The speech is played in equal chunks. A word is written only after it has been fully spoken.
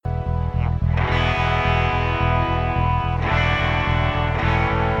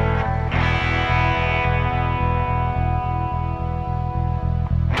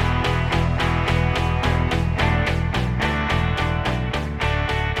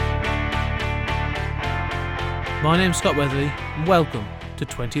My name's Scott Weatherly, and welcome to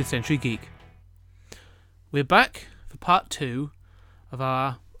 20th Century Geek. We're back for part 2 of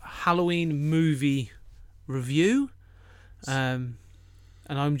our Halloween movie review, and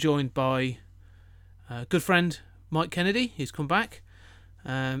I'm joined by a good friend Mike Kennedy, who's come back,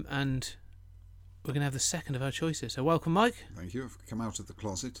 and we're going to have the second of our choices. So welcome, Mike. Thank you. I've come out of the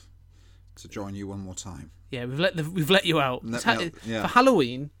closet to join you one more time. Yeah, we've let you out. Yeah. For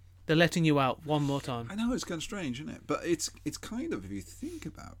Halloween, they're letting you out one more time. I know, it's kind of strange, isn't it? But it's kind of, if you think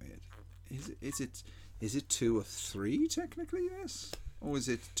about it, is it 2 of 3 technically? Yes, or is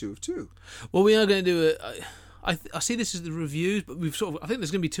it 2 of 2? Well, we are going to do I see this as the reviews, but we've I think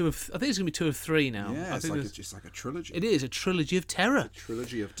there's going to be 2 of 3 now. Yeah, it's just like a trilogy. It is a trilogy of terror. A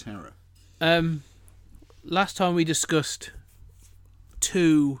trilogy of terror. Last time we discussed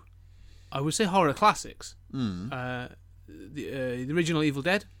 2, I would say, horror classics. The original Evil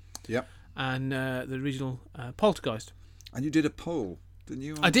Dead. Yep. And the original Poltergeist. And you did a poll, didn't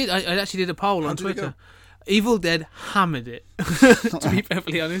you? I did. I actually did a poll on Twitter. Did it go? Evil Dead hammered it, to be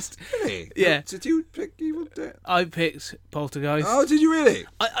perfectly honest. Really? Yeah. Did you pick Evil Dead? I picked Poltergeist. Oh, did you really?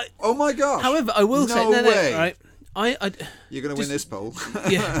 Oh my gosh. However, I will say... No way. Right. You're going to win this poll.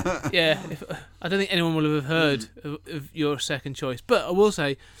 Yeah. I don't think anyone will have heard of your second choice. But I will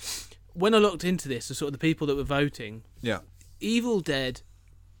say, when I looked into this, the sort of the people that were voting, Yeah. Evil Dead...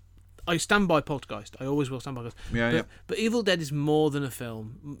 I stand by Poltergeist. I always will stand by Poltergeist. But Evil Dead is more than a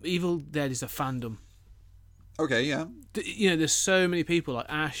film. Evil Dead is a fandom. Okay, yeah. You know, there's so many people. Like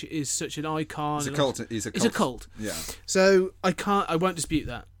Ash is such an icon. It's a cult. It's a cult. Yeah. So I won't dispute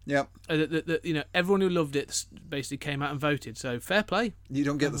that. Yeah. You know, everyone who loved it basically came out and voted. So fair play. You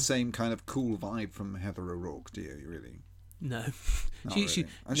don't get the same kind of cool vibe from Heather O'Rourke, do you? Really? No. Not really.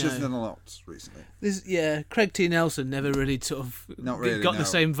 She's done a lot recently. Craig T. Nelson never really sort of got the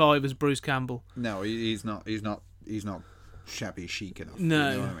same vibe as Bruce Campbell. No, he's not shabby chic enough.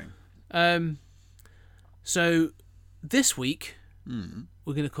 No. You know what I mean? So this week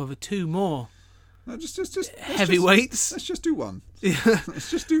we're going to cover 2 more. No, just heavyweights. Let's just do one. Yeah. Let's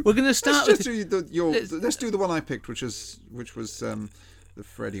just do. We're going to start. Let's do the one I picked, which was the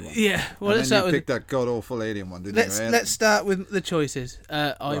Freddy one. Yeah. Well, let's start with. You picked that god awful alien one, didn't you? Let's start with the choices.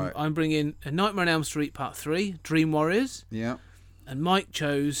 I'm bringing A Nightmare on Elm Street Part 3, Dream Warriors. Yeah. And Mike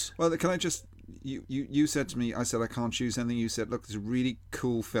chose. Well, can I just? You said to me, I said I can't choose anything. You said, look, there's a really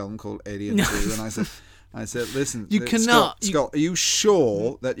cool film called Alien 2, and I said, listen, you cannot. Scott, are you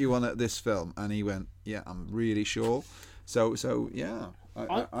sure that you want this film? And he went, yeah, I'm really sure. So yeah,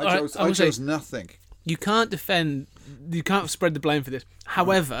 I chose nothing. You can't spread the blame for this.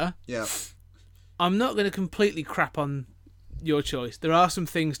 However, yeah, I'm not going to completely crap on your choice. There are some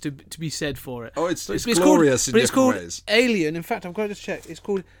things to be said for it. Oh, it's glorious in different ways. Alien. In fact, I'm going to check. It's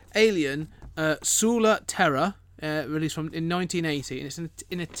called Alien Sulla Terra, released in 1980, and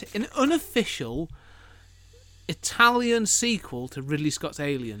it's an unofficial Italian sequel to Ridley Scott's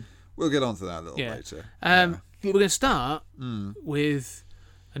Alien. We'll get onto that a little later. We're going to start with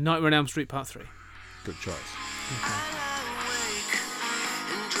A Nightmare on Elm Street Part 3. Good choice. Okay.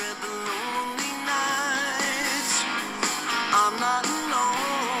 I'm not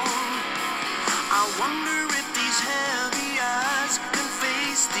alone. I wonder if these heavy eyes can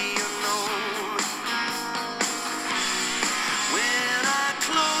face the unknown. When I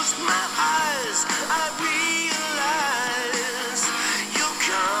close my eyes, I realize you'll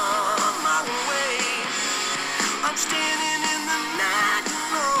come my way. I'm standing in the night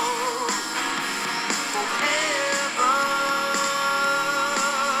alone. Forever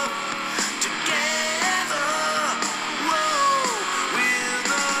together, whoa, we're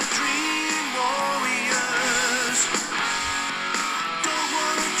the Dream Warriors. Don't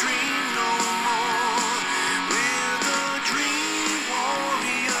wanna dream no more. We're the Dream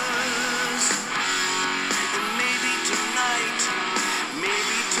Warriors. And maybe tonight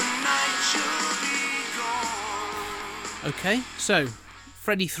you'll be gone. Okay, so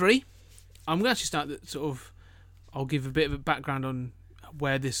Freddy 3. I'm going to actually start I'll give a bit of a background on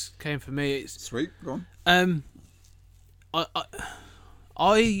where this came for me. Sweet, go on.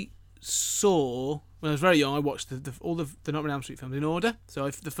 I saw, when I was very young, I watched all the Nightmare on Elm Street films in order. So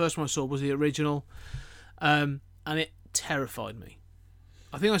the first one I saw was the original, and it terrified me.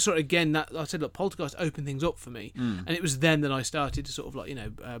 I think I saw it again. I said, look, Poltergeist opened things up for me, and it was then that I started to sort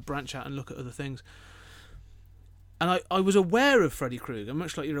of branch out and look at other things. And I was aware of Freddy Krueger,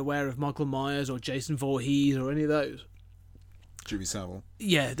 much like you're aware of Michael Myers or Jason Voorhees or any of those. Jimmy Savile.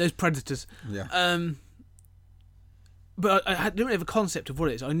 Yeah, those predators. Yeah. But I didn't really have a concept of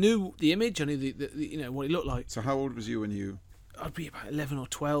what it is. I knew the image. I knew the what it looked like. So how old was you when you... I'd be about 11 or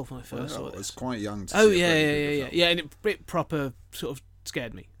 12 when I first saw Well, this. it's quite young to Oh see a Freddy yeah, Krueger yeah, film. yeah, and it proper sort of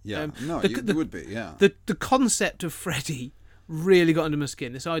scared me. Yeah, no, the- you the- would be, yeah. The concept of Freddy really got under my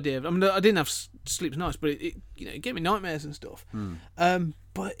skin. This idea of, I mean, I didn't have sleepless nights, but it it gave me nightmares and stuff.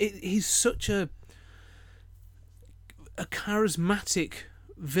 But he's such a charismatic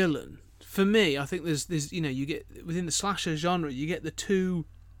villain. For me, I think there's you get within the slasher genre, you get the two.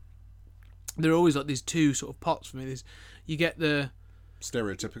 There are always like these two sort of pots for me. You get the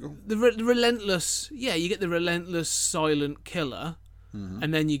Stereotypical. relentless, you get the relentless silent killer,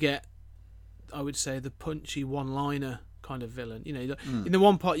 and then you get, I would say, the punchy one-liner kind of villain. In the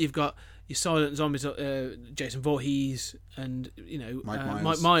one pot you've got your silent zombies, Jason Voorhees, and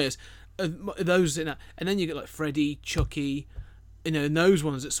Mike Myers, those in that, and then you get like Freddy, Chucky, and those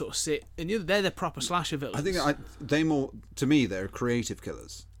ones that sort of sit, and they're the proper slasher villains. I think they more, to me, they're creative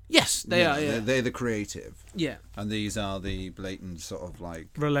killers. yes, they are. Yeah, They're the creative. yeah, And these are the blatant sort of like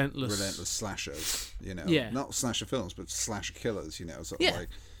relentless slashers, Yeah. not slasher films, but slasher killers, sort of Yeah. like,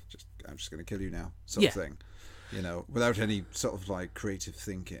 I'm just going to kill you now, sort of thing, without any sort of like creative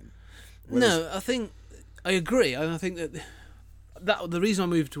thinking. No, I think I agree, and I think that the reason I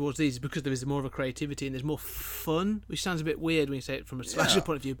moved towards these is because there is more of a creativity and there's more fun, which sounds a bit weird when you say it from a slasher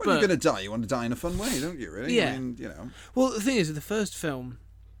point of view. When but you're going to die, you want to die in a fun way, don't you? Really? Yeah. I mean, well, the thing is, the first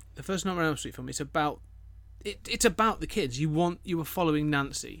Nightmare on Elm Street film, it's about the kids. You were following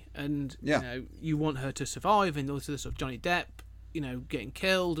Nancy, and you want her to survive, and also the sort of Johnny Depp, getting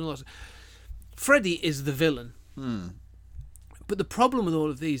killed, and all that. Freddy is the villain. But the problem with all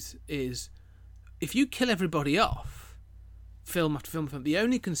of these is, if you kill everybody off, film after film after film, the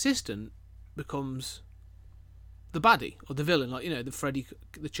only consistent becomes the baddie or the villain, like the Freddy,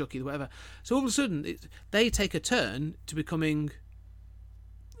 the Chucky, the whatever. So all of a sudden, they take a turn to becoming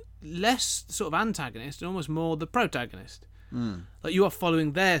less sort of antagonist and almost more the protagonist. Like you are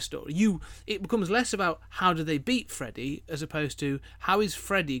following their story. It becomes less about how do they beat Freddy as opposed to how is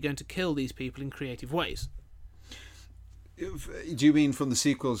Freddy going to kill these people in creative ways. Do you mean from the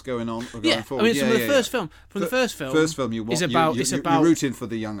sequels going on or going forward? I mean, from the first film. From the first film, you're rooting for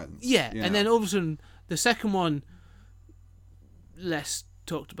the young'uns. Yeah, and then all of a sudden, the second one, less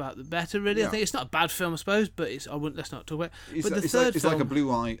talked about the better. Really, I think it's not a bad film, I suppose, but let's not talk about it. But the third film, like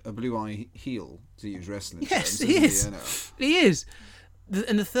a blue eye heel, to use wrestling yes, terms. he is. Isn't He is.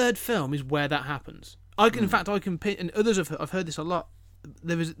 And the third film is where that happens. In fact, I can pin, and others I've heard this a lot.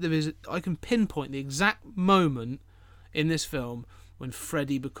 I can pinpoint the exact moment in this film when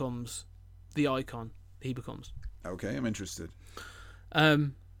Freddy becomes the icon he becomes. Okay, I'm interested. But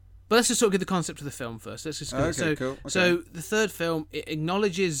let's just sort of give the concept of the film first. Let's just go. Okay, cool. Okay. So the third film, it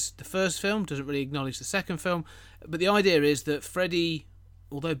acknowledges the first film, doesn't really acknowledge the second film. But the idea is that Freddy,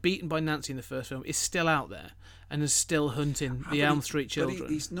 although beaten by Nancy in the first film, is still out there and is still hunting the Elm Street children. But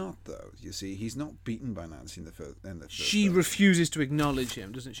he's not, though. You see, he's not beaten by Nancy in the first. She refuses to acknowledge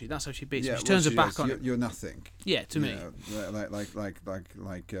him, doesn't she? That's how she beats him. She turns her back on him. You're nothing. Yeah, to me.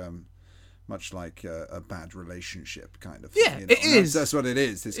 Much like a bad relationship kind of Yeah, thing. it is. That's what it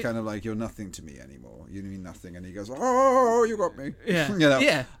is. It's kind of like, you're nothing to me anymore. You mean nothing. And he goes, oh, you got me. Yeah.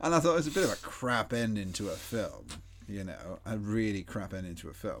 Yeah. And I thought it was a bit of a crap ending to a film. A really crap ending to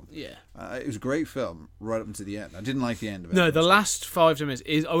a film. Yeah. It was a great film right up until the end. I didn't like the end of it. No, the last 5 minutes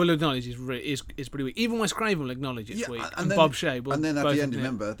is, I will acknowledge, is pretty weak. Even Wes Craven will acknowledge it's weak. And then, Bob Shea will. And then at both the end, admit.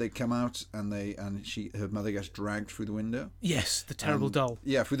 remember, they come out and her mother gets dragged through the window. Yes, the terrible doll.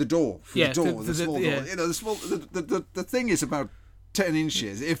 Yeah, through the door. Yeah, the the small door. yeah. The thing is about 10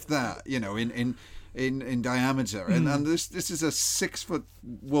 inches, if that, in diameter. And this is a 6-foot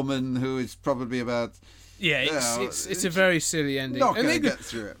woman who is probably about. Yeah, it's a very silly ending. Not And going to they- get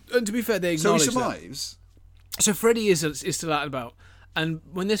through it. And to be fair, they So he acknowledge that. survives. So Freddy is still out and about, and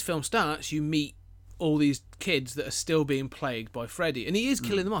when this film starts, you meet all these kids that are still being plagued by Freddy, and he is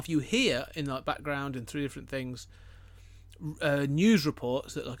killing them off. You hear in the background and through different things, news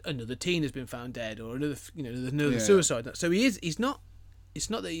reports that like another teen has been found dead, or another there's another suicide. So he's not.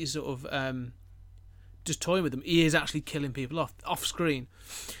 It's not that he's sort of just toying with them. He is actually killing people off screen.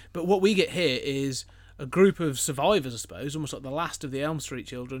 But what we get here is a group of survivors, I suppose, almost like the last of the Elm Street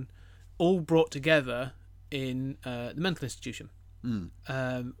children, all brought together in the mental institution,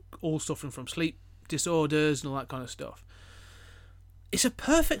 all suffering from sleep disorders and all that kind of stuff. It's a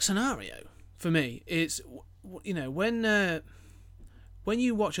perfect scenario for me. It's when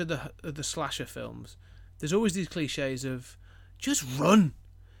you watch the slasher films, there's always these cliches of just run.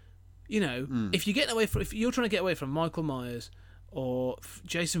 If you're trying to get away from Michael Myers or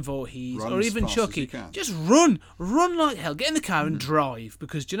Jason Voorhees Run or as even fast as Chucky, you can. just run like hell. Get in the car and drive,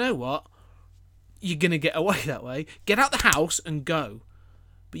 because do you know what? you're gonna get away that way. Get out the house and go,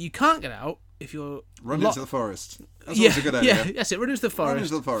 but you can't get out if you're Run into the forest. That's always a good idea. Yeah, that's it. Run into the Run forest.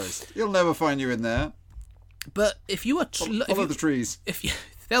 into the forest. He'll never find you in there. But if you are Follow the trees.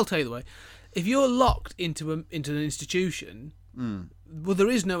 they'll tell you the way. If you're locked into an institution, well, there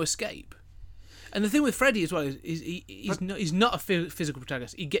is no escape. And the thing with Freddy as well is he's not a physical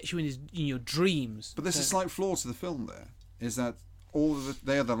protagonist. He gets you in your dreams. But there's a slight flaw to the film. There is that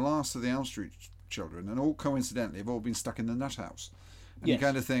they are the last of the Elm Street children, and all coincidentally have all been stuck in the nut house. And you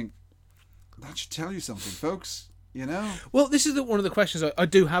kind of think that should tell you something, folks. You know. Well, this is one of the questions I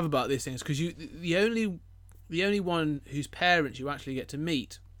do have about these things, because the only one whose parents you actually get to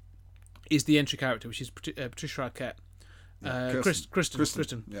meet is the entry character, which is Patricia Arquette.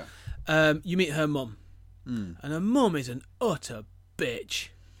 Kristen. Yeah. You meet her mum, and her mum is an utter bitch.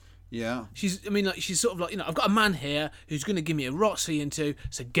 Yeah. She's sort of like, I've got a man here who's going to give me a rot-see into,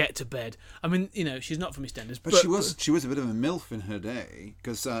 so get to bed. I mean, she's not from EastEnders, but she was a bit of a MILF in her day,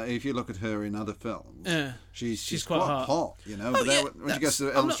 because if you look at her in other films, she's quite hot, But when she gets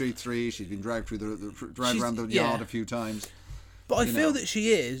to Elm Street 3, she's been dragged around the yard a few times. But I feel that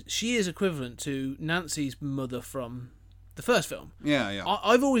she is equivalent to Nancy's mother from the first film. Yeah.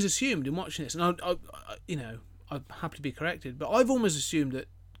 I've always assumed in watching this, and I'm happy to be corrected, but I've always assumed that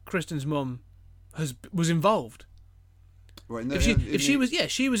Kristen's mum was involved. Well, she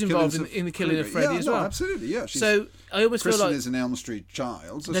was involved in the killing of Freddy as well. Absolutely, yeah. So I always feel like Kristen is an Elm Street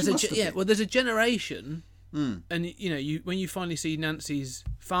child. So there's a generation, and when you finally see Nancy's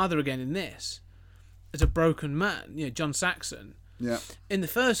father again in this as a broken man, John Saxon. Yeah. In the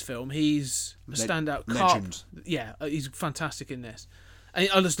first film, he's a standout cop. Legend. Yeah, he's fantastic in this, and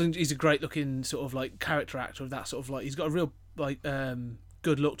I just think he's a great looking sort of like character actor of that sort of like. He's got a real like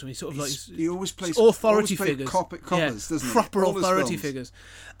good look to him. Sort of like he always plays authority figures, coppers, doesn't he? Proper authority figures.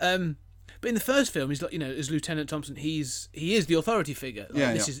 But in the first film, he's like as Lieutenant Thompson, he is the authority figure.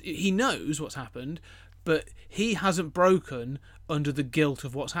 Like, he knows what's happened, but he hasn't broken under the guilt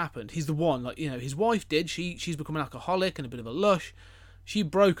of what's happened. He's the one, like his wife did. She's become an alcoholic and a bit of a lush. She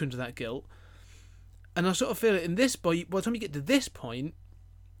broke under that guilt, and I sort of feel it in this. By the time you get to this point,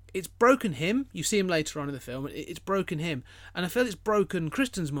 it's broken him. You see him later on in the film. It's broken him, and I feel it's broken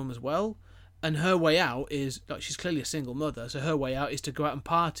Kristen's mum as well. And her way out is like she's clearly a single mother, so her way out is to go out and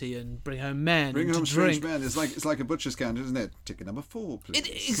party and bring home men. Bring home strange men. It's like a butcher's counter, isn't it? Ticket number 4,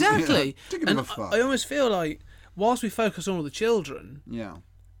 please. Exactly. Ticket number 5. I almost feel like whilst we focus on all the children,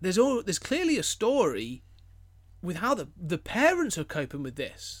 there's clearly a story with how the parents are coping with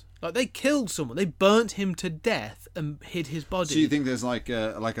this. Like they killed someone, they burnt him to death and hid his body. So you think there's like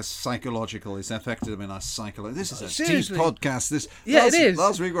a psychological? It's affected them in a psychological. This is a Seriously. deep podcast. It is.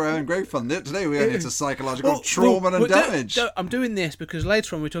 Last week we were having great fun. Today we're going into psychological trauma and damage. I'm doing this because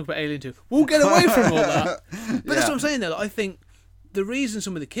later on we talk about Alien 2. We'll get away from all that. But that's what I'm saying though. I think the reason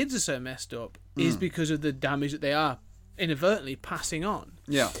some of the kids are so messed up is because of the damage that they are inadvertently passing on.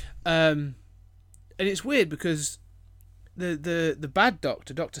 Yeah. And it's weird because the bad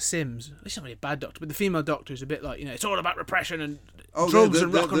doctor, Dr. Sims, he's not really a bad doctor, but the female doctor is a bit like, it's all about repression and drugs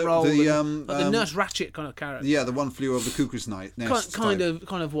and rock and roll. The Nurse Ratched kind of character. Yeah, the One Flew Over the Cuckoo's Nest. Kind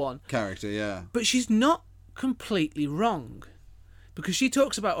of one. Character, yeah. But she's not completely wrong. Because she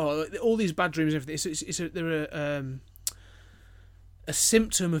talks about all these bad dreams and everything. They're a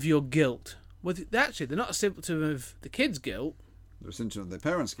symptom of your guilt. Well, actually, they're not a symptom of the kid's guilt. They're a symptom of their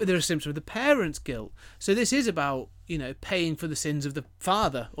parents' guilt. They're a symptom of the parents' guilt. So this is about, paying for the sins of the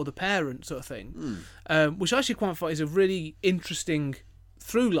father or the parent sort of thing. Which I actually quite find is a really interesting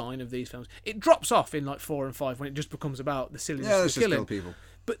through line of these films. It drops off in like 4 and 5 when it just becomes about the silliness of the killing. Kill people.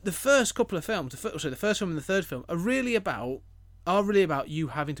 But the first couple of films, the first film and the third film, are really about you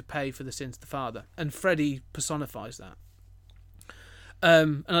having to pay for the sins of the father. And Freddy personifies that.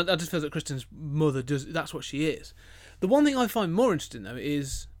 And I just feel that Kristen's mother that's what she is. The one thing I find more interesting though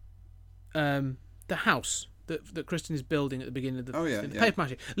is the house that Kristen is building at the beginning of the paper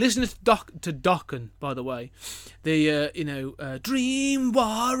mache. Listen to Dokken, by the way, the Dream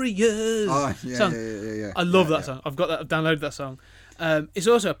Warriors. Oh, song. Yeah. I love that song. I've downloaded that song. It's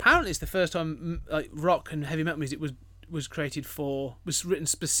also apparently it's the first time like rock and heavy metal music was written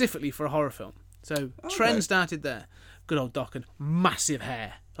specifically for a horror film. So trend started there. Good old Dokken, massive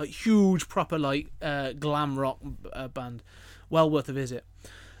hair, like huge proper like glam rock band, well worth a visit.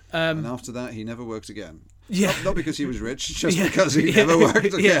 And after that, he never worked again. Yeah, not because he was rich, just because he never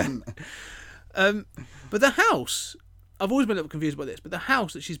worked again. But the house, I've always been a little confused about this. But the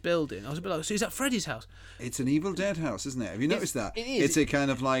house that she's building, I was a bit like, so is that Freddy's house? It's an Evil Dead house, isn't it? Have you noticed that? It is. It's a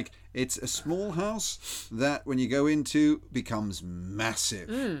kind of like it's a small house that when you go into becomes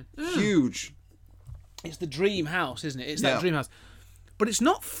massive, huge. It's the dream house, isn't it? It's Yeah. that dream house. But it's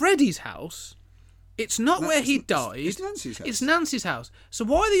not Freddy's house. It's not where he died. It's Nancy's house. It's Nancy's house. So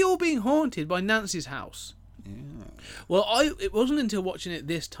why are they all being haunted by Nancy's house? Yeah. Well, it wasn't until watching it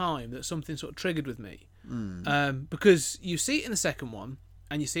this time that something sort of triggered with me, because you see it in the second one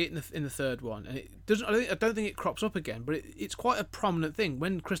and you see it in the third one, and it doesn't. I don't think it crops up again, but it's quite a prominent thing.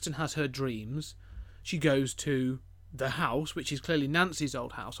 When Kristen has her dreams, she goes to the house, which is clearly Nancy's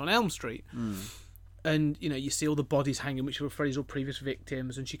old house on Elm Street, and you see all the bodies hanging, which were Freddy's all previous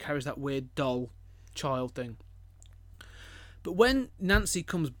victims, and she carries that weird doll child thing. But when Nancy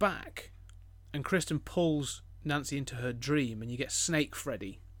comes back and Kristen pulls Nancy into her dream, and you get Snake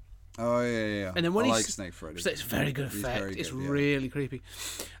Freddy. Oh yeah. And then when I like Snake Freddy. So it's very good He's effect. very It's good, yeah. really creepy.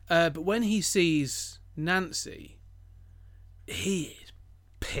 But when he sees Nancy, he is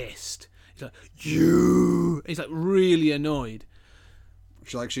pissed. He's like, "You!" He's like really annoyed.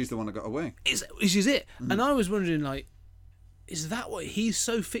 She's the one that got away. This is it. And I was wondering, like, is that why he's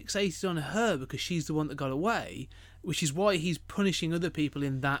so fixated on her, because she's the one that got away, which is why he's punishing other people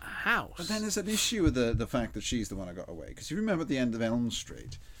in that house? But then there's an issue with the fact that she's the one that got away. Because you remember at the end of Elm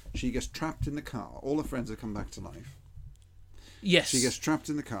Street, she gets trapped in the car. All her friends have come back to life. Yes. She gets trapped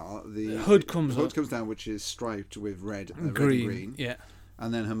in the car. The hood comes hood up. comes down, which is striped with red and green. Yeah.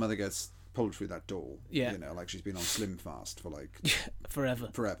 And then her mother gets pulled through that door. Yeah. Like she's been on Slim Fast for like Forever.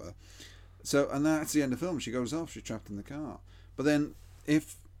 So, and that's the end of the film. She goes off. She's trapped in the car. But then,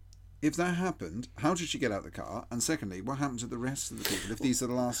 if that happened, how did she get out of the car? And secondly, what happened to the rest of the people? If these are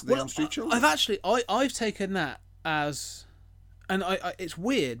the last of the Elm Street children? I've taken that as, and it's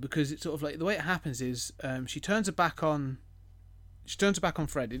weird because it's sort of like the way it happens is she turns her back on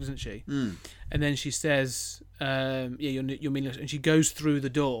Freddy, doesn't she? And then she says, you're meaningless, and she goes through the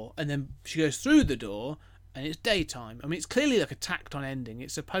door, and then she goes through the door, and it's daytime. I mean, it's clearly like a tacked on ending.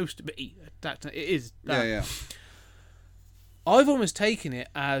 It's supposed to be tacked on. It is. Yeah. I've almost taken it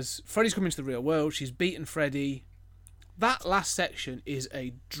as Freddy's coming into the real world. She's beaten Freddy. That last section is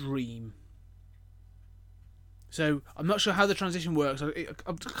a dream. So I'm not sure how the transition works. I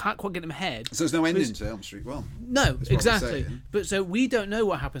can't quite get in my head. So there's no ending to Elm Street. Well, no, what exactly. we're saying. But so we don't know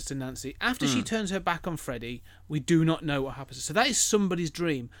what happens to Nancy after she turns her back on Freddy. We do not know what happens. So that is somebody's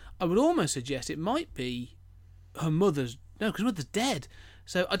dream. I would almost suggest it might be her mother's. No, because her mother's dead.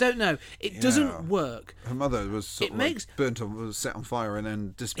 So I don't know. It doesn't work. Her mother was sort of was set on fire and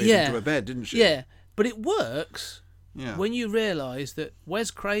then dissipated into her bed, didn't she? Yeah, but it works Yeah. when you realise that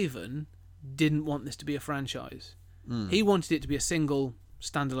Wes Craven didn't want this to be a franchise. He wanted it to be a single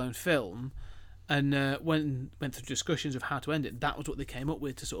standalone film, and went through discussions of how to end it. That was what they came up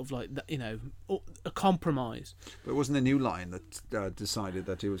with to sort of like a compromise. But it wasn't a New Line that decided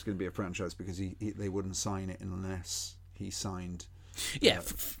that it was going to be a franchise because they wouldn't sign it unless he signed. Yeah.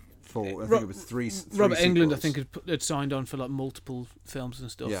 For I think it was three. Robert Englund, I sequels. think, had signed on for like multiple films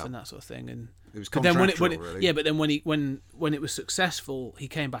and stuff and that sort of thing, and it was but then contractual, really. Yeah, but then when it was successful, he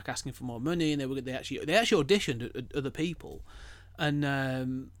came back asking for more money, and they actually auditioned other people, and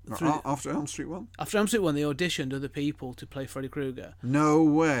after Elm Street 1? After Elm Street 1, they auditioned other people to play Freddy Krueger. No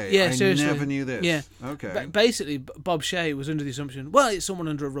way. Yeah, I seriously. never knew this. Yeah. Okay. Basically, Bob Shea was under the assumption, well, it's someone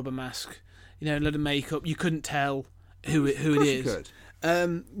under a rubber mask, a lot of makeup. You couldn't tell who it Of course is. you could.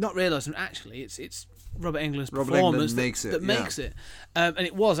 Not realising actually it's Robert Englund's Robert performance Englund makes it, that makes it. And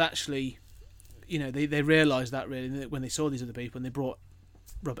it was actually, they realised that really when they saw these other people, and they brought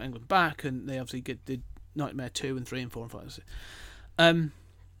Robert Englund back, and they obviously did Nightmare 2 and 3 and 4 and 5.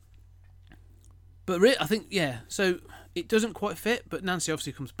 But I think, so it doesn't quite fit, but Nancy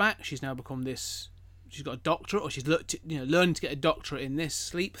obviously comes back. She's now become this, she's got a doctorate, or she's learning to get a doctorate in this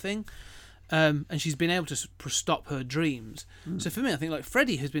sleep thing. And she's been able to stop her dreams. So for me, I think like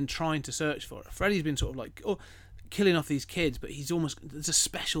Freddy has been trying to search for her. Freddy's been sort of like killing off these kids, but she's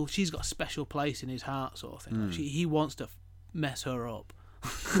got a special place in his heart, sort of thing. Like he wants to mess her up.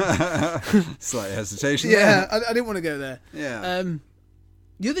 Slight hesitation. Yeah, I didn't want to go there. Yeah.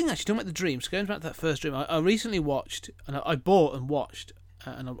 The other thing, actually, talking about the dreams, going back to that first dream, I recently watched, and I bought and watched.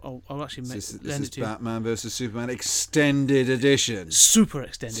 And I'll actually make This lend is it to you. Batman versus Superman extended edition. Super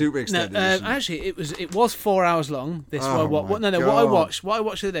extended. Edition. Actually, it was 4 hours long. This Oh what my I God. watched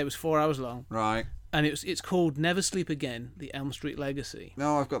the other day was 4 hours long, Right. and it's called Never Sleep Again: The Elm Street Legacy.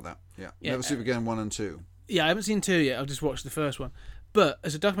 No, I've got that. Yeah. Never Sleep Again 1 and 2. Yeah, I haven't seen 2 yet. I've just watched the first one, but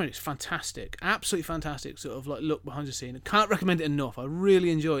as a documentary, it's fantastic, absolutely fantastic. Sort of like look behind the scene. I can't recommend it enough. I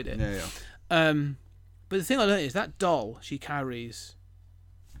really enjoyed it. Yeah. But the thing I learned is that doll she carries.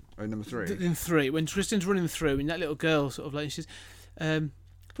 Number 3. In 3, when Tristan's running through, and that little girl sort of like she says,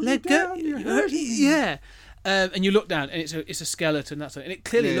 "Let down, go." you're hurting me. Yeah, and you look down, and it's a skeleton. And it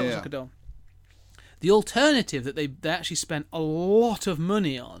clearly looks like a doll. The alternative that they actually spent a lot of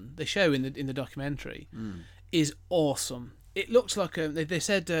money on, they show in the documentary, is awesome. It looks like they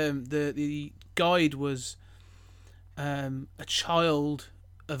said the guide was a child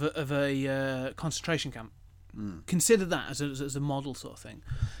of a concentration camp. Consider that as a model sort of thing.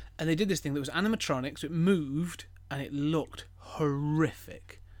 And they did this thing that was animatronics. So it moved and it looked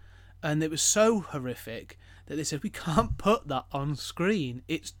horrific. And it was so horrific that they said, we can't put that on screen.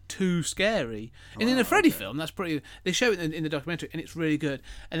 It's too scary. And in a Freddy film, that's pretty... They show it in the documentary, and it's really good.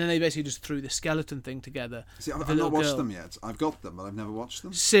 And then they basically just threw the skeleton thing together. See, I've not watched them yet. I've got them, but I've never watched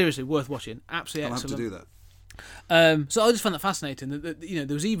them. Seriously, worth watching. Absolutely excellent. I'll have to do that. So I just found that fascinating. That there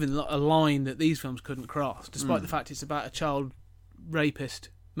was even a line that these films couldn't cross, despite the fact it's about a child rapist,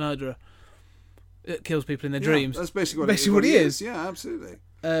 murderer that kills people in their dreams. That's basically what he is. Yeah, absolutely.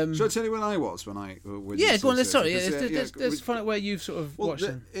 Shall I tell you when I was when yeah, go on. Let's find out where you've sort of watched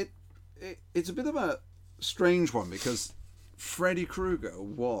them. It's a bit of a strange one because Freddy Krueger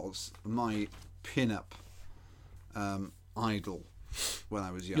was my pin-up idol when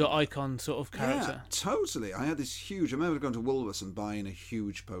I was young. Your icon sort of character. Yeah, totally. I had this huge... I remember going to Woolworths and buying a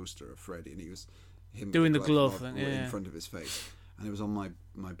huge poster of Freddy, and he was... him doing the glove thing, in front of his face. And it was on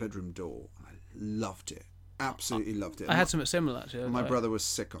my bedroom door. I loved it. Absolutely loved it. I had something similar, actually. My brother was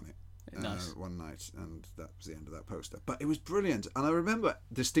sick on it one night, and that was the end of that poster. But it was brilliant. And I remember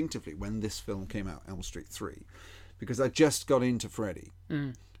distinctly when this film came out, Elm Street 3, because I just got into Freddy.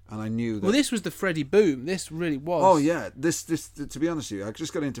 And I knew that... Well, this was the Freddy boom. This really was. Oh, yeah. This to be honest with you, I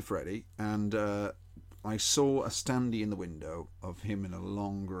just got into Freddy, and I saw a standee in the window of him in a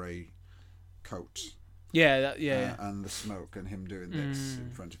long grey coat. Yeah, and the smoke, and him doing this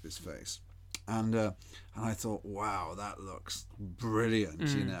in front of his face. And I thought, wow, that looks brilliant,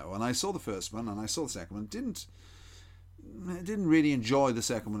 you know. And I saw the first one, and I saw the second one. Didn't really enjoy the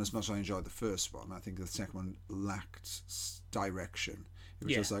second one as much as I enjoyed the first one. I think the second one lacked direction. It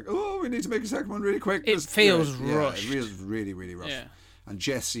was just like, oh, we need to make a second one really quick. It feels rushed. Yeah, it feels really, really rushed. Yeah. And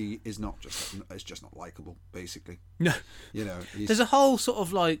Jesse is just not likable, basically. No, you know, there's a whole sort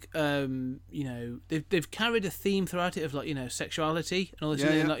of like, you know, they've carried a theme throughout it of like, you know, sexuality and all this,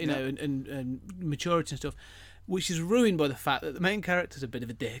 and maturity and stuff, which is ruined by the fact that the main character's a bit of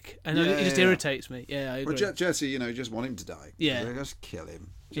a dick, and it just irritates me. Yeah, I agree. Well, Jesse, you know, you just want him to die. Yeah, just kill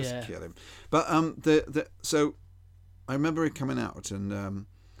him. Kill him. But so I remember it coming out, and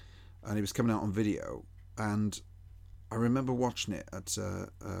it was coming out on video, and I remember watching it at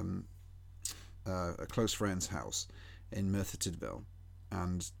a close friend's house in Merthyr Tydfil,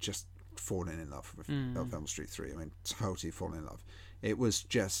 and just falling in love with Elm Street 3. I mean, totally falling in love. It was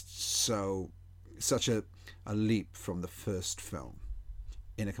just such a leap from the first film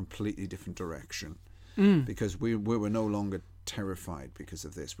in a completely different direction, because we were no longer terrified because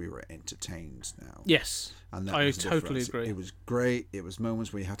of this. We were entertained now. Yes, and that I totally agree. It was great. It was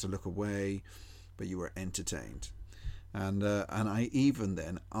moments where you had to look away, but you were entertained. And I even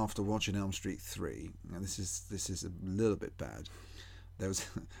then, after watching Elm Street 3, and this is a little bit bad, there was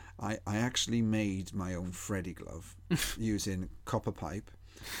I actually made my own Freddy glove using copper pipe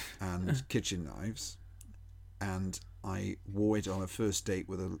and kitchen knives, and I wore it on a first date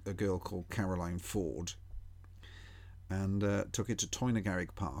with a girl called Caroline Ford, and took it to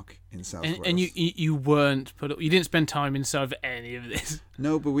Toynagarrick Park in South Wales. And you you didn't spend time inside of any of this.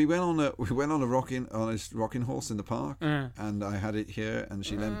 No, but we went on a rocking horse in the park, and I had it here, and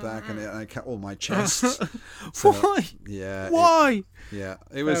she leant back, and I cut all my chest. So, why? Yeah. Why?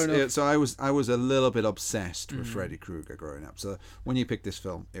 It was. So I was a little bit obsessed with Freddy Krueger growing up. So when you picked this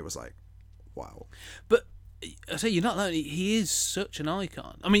film, it was like, wow. But I say you're not lonely. He is such an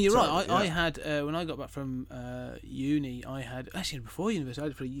icon. I mean, you're right. Yeah. I had when I got back from uni, I had actually before university, I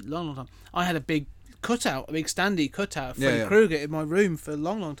had for a long time. I had a big standee cutout of Freddy Krueger in my room for a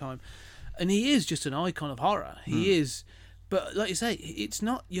long time, and he is just an icon of horror. He is, but like you say, it's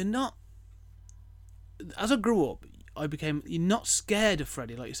not. You're not. As I grew up, you're not scared of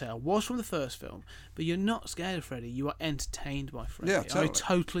Freddy, like you say. I was from the first film, but you're not scared of Freddy. You are entertained by Freddy. Yeah, totally. I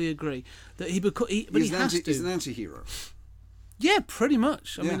totally agree that He's an anti-hero. Yeah, pretty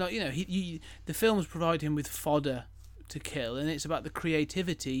much. I mean, like, you know, the films provide him with fodder to kill, and it's about the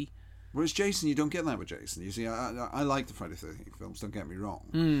creativity. Whereas Jason, you don't get that with Jason. You see, I like the Friday the 13th films. Don't get me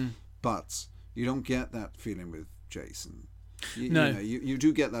wrong, but you don't get that feeling with Jason. You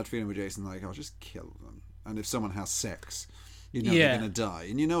do get that feeling with Jason, like, I'll just kill them. And if someone has sex, you know they're going to die,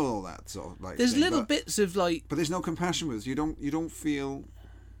 and you know all that sort of like. There's little bits of like, but there's no compassion with it. You don't feel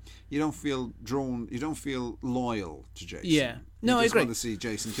drawn. You don't feel loyal to Jason. Yeah, no, I agree. You just want to see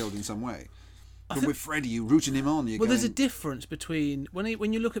Jason killed in some way. But with Freddy, you're rooting him on. There's a difference between when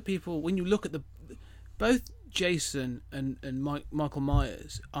you look at people, when you look at both Jason and Michael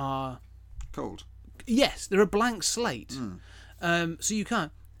Myers are Cold. yes, they're a blank slate. So you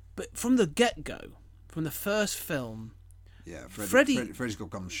can't. But from the get-go, from the first film, Yeah, Freddy's got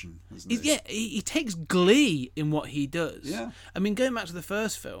gumption, isn't he? he takes glee in what he does. Yeah. I mean, going back to the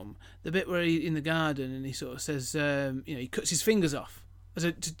first film, the bit where he's in the garden and he sort of says, he cuts his fingers off,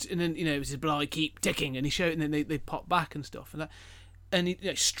 and then he says, "But I keep ticking," and he shows, and then they pop back and stuff, and he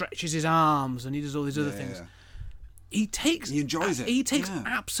stretches his arms and he does all these other things. Yeah. He enjoys it. He takes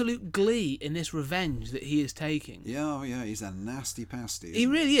absolute glee in this revenge that he is taking. Yeah, he's a nasty pasty. He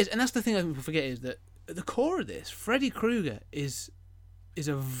really is, and that's the thing I think people forget is that at the core of this, Freddy Krueger is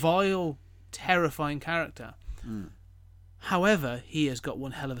a vile, terrifying character. However, he has got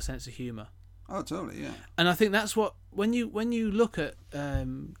one hell of a sense of humour. Oh, totally, yeah. And I think that's what when you look at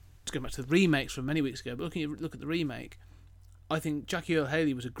to go back to the remakes from many weeks ago, but look at the remake, I think Jackie Earle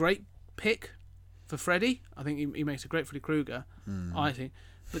Haley was a great pick for Freddy. I think he makes a great Freddy Krueger. I think,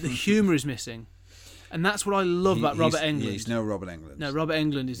 but the humour is missing, and that's what I love about Robert Englund. He's no Robert Englund. No, Robert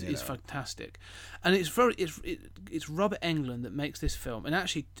Englund is fantastic, and it's Robert Englund that makes this film, and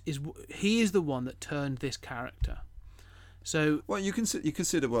actually he is the one that turned this character. So well, you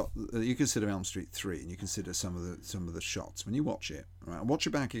consider Elm Street 3, and you consider some of the shots when you watch it. Right, watch it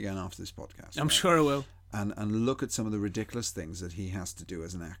back again after this podcast. I'm sure I will. And look at some of the ridiculous things that he has to do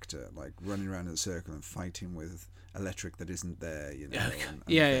as an actor, like running around in a circle and fighting with electric that isn't there,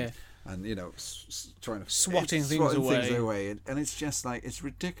 and trying to swatting things away, and it's just like it's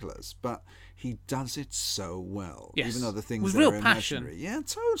ridiculous, but he does it so well. Yes. Even though the things with that real are passion. imaginary. Yeah,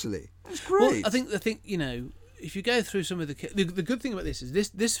 totally. It's great. Well, I think if you go through some of the good thing about this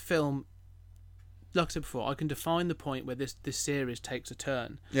is this film, like I said before, I can define the point where this series takes a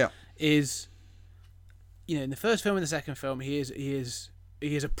turn. Yeah. Is in the first film and the second film, he is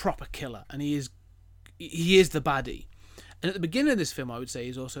a proper killer, and he is the baddie. And at the beginning of this film, I would say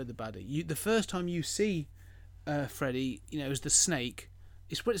he's also the baddie. The first time you see Freddy, as the snake,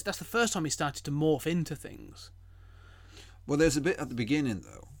 that's the first time he started to morph into things. Well, there's a bit at the beginning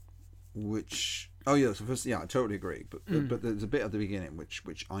though, which I totally agree. But there's a bit at the beginning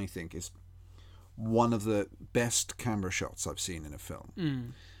which I think is one of the best camera shots I've seen in a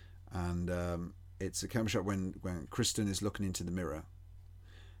film, and it's a camera shot when Kristen is looking into the mirror,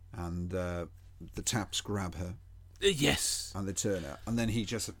 and the taps grab her. Yes. And they turn her, and then he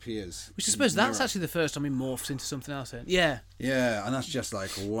just appears. Which I suppose that's actually the first time he morphs into something else. Then. Yeah. Yeah, and that's just like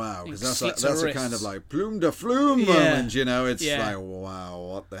wow, because that's a kind of like plume de flume moment, It's like wow,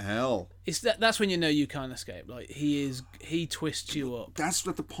 what the hell? That's when you can't escape. Like he twists you up. That's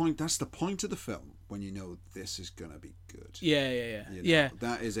the point. That's the point of the film when you know this is gonna be good. Yeah.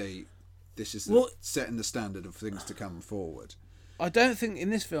 This is setting the standard of things to come forward. I don't think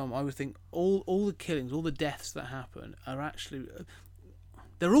in this film I would think all the killings, all the deaths that happen are actually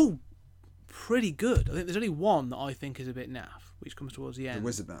they're all pretty good. I think there's only one that I think is a bit naff, which comes towards the end.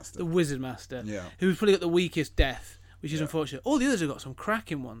 The Wizard Master. Yeah. Who's probably got the weakest death, which is unfortunate. All the others have got some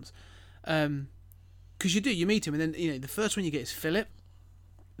cracking ones. Because you meet him, and then the first one you get is Philip.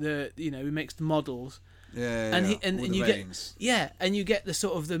 Who makes the models. And you get the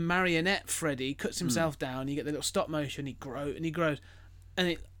sort of the marionette Freddy cuts himself down. You get the little stop motion. He grows,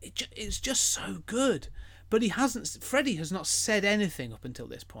 and it's just so good. But Freddy has not said anything up until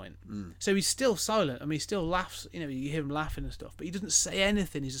this point, so he's still silent. I mean, he still laughs. You hear him laughing and stuff, but he doesn't say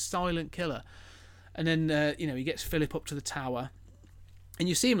anything. He's a silent killer. And then he gets Philip up to the tower, and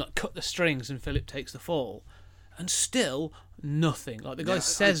you see him cut the strings, and Philip takes the fall, and still. Nothing. Like the guy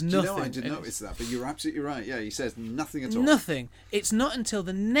says nothing. I did notice that, but you're absolutely right. Yeah, he says nothing at all. Nothing. It's not until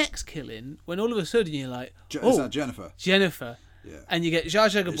the next killing when all of a sudden you're like, is that Jennifer? Jennifer. Yeah. And you get Zsa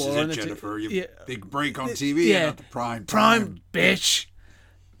Zsa Gabor. This is Jennifer. Big break on TV at the prime bitch.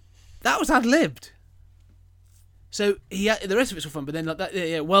 That was ad-libbed. So the rest of it's all fun, but then like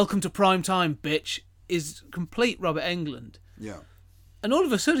that. Welcome to prime time, bitch, is complete Robert Englund. Yeah. And all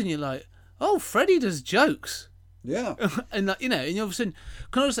of a sudden you're like, oh, Freddy does jokes. Yeah, and and all of a sudden,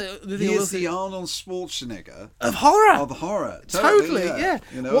 can I say he is the Arnold Schwarzenegger of horror? Of horror, totally, yeah.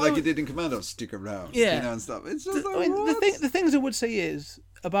 Like he did in Commando, stick around, and stuff. It's just the things I would say is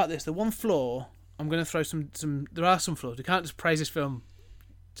about this. The one flaw I'm going to throw some. There are some flaws. We can't just praise this film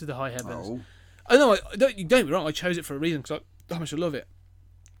to the high heavens. Oh no, don't get me wrong. I chose it for a reason because how much I love it.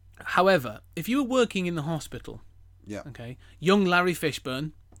 However, if you were working in the hospital, young Larry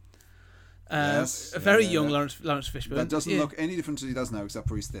Fishburne. Yes, a very young Lawrence Fishburne. That doesn't look any different as he does now, except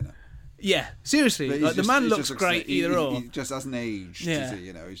for he's thinner. Yeah, seriously, the man looks great either or. He just hasn't aged. Yeah.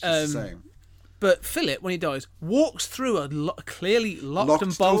 He's just the same. But Philip, when he dies, walks through a clearly locked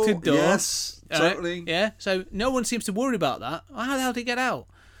and bolted door. Yes, totally. Yeah, so no one seems to worry about that. How the hell did he get out?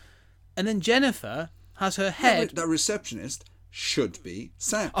 And then Jennifer has her head. The receptionist should be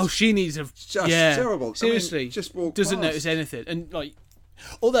sacked. Oh, she needs a. Just yeah, terrible. Seriously, I mean, just walk doesn't past. notice anything. And like,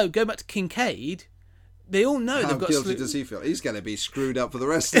 although going back to Kincaid, they all know How they've got. guilty does he feel? He's going to be screwed up for the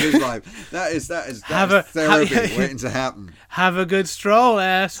rest of his life. That is therapy waiting to happen. Have a good stroll,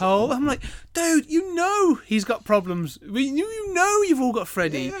 asshole. I'm like, dude, you know he's got problems. You know you've all got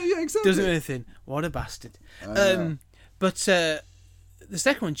Freddie. Yeah, exactly. Doesn't do anything. What a bastard. But the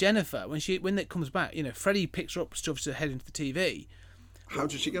second one, Jennifer, when it comes back, Freddie picks her up, stuffs her head into the TV. How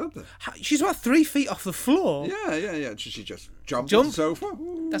did she get up there? She's about 3 feet off the floor. Yeah. Did she just jump Jump? on the sofa?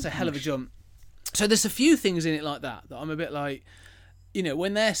 Ooh. That's a hell of a jump. So there's a few things in it like that I'm a bit like,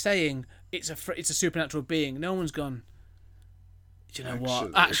 when they're saying it's a supernatural being, no one's gone, do you know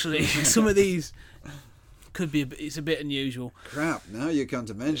what? Actually, some of these could be it's a bit unusual. Crap, now you come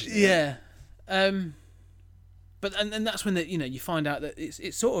to mention it. Yeah. But and that's when you find out that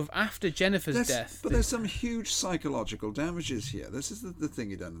it's sort of after Jennifer's death. But there's some huge psychological damages here. This is the thing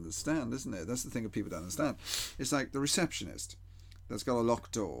you don't understand, isn't it? That's the thing that people don't understand. It's like the receptionist that's got a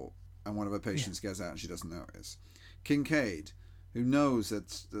locked door and one of her patients goes out and she doesn't notice. Kincaid, who knows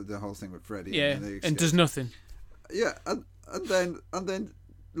that the whole thing with Freddie, and does nothing. Yeah, and then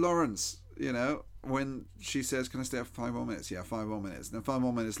Lawrence, when she says, "Can I stay for 5 more minutes?" Yeah, 5 more minutes. And then 5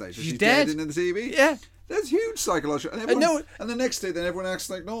 more minutes later, she's dead in the TV. Yeah. That's huge psychological. And the next day, then everyone acts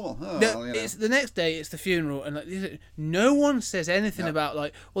like normal. It's the next day. It's the funeral, and no one says anything about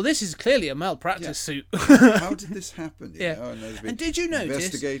well, this is clearly a malpractice suit. How did this happen? And did you notice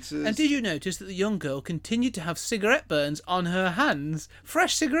that the young girl continued to have cigarette burns on her hands,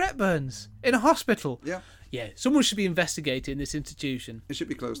 fresh cigarette burns in a hospital? Yeah. Yeah, someone should be investigating this institution. It should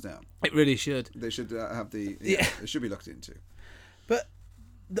be closed down. It really should. They should have it should be looked into. But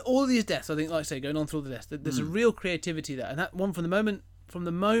all these deaths, I think, like I say, going on through all the deaths, there's a real creativity there, and that one from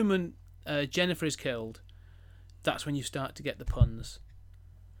the moment Jennifer is killed, that's when you start to get the puns.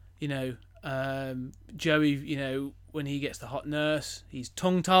 Joey, when he gets the hot nurse, he's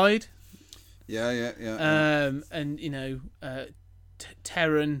tongue-tied. Yeah. And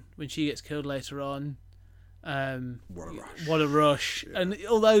Terran, when she gets killed later on. What a rush. Yeah. And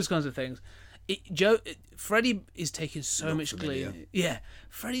all those kinds of things. Freddie is taking so much glee. Yeah,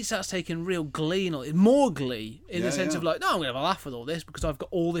 Freddie starts taking real glee, more glee in the sense of no, I'm going to have a laugh with all this because I've got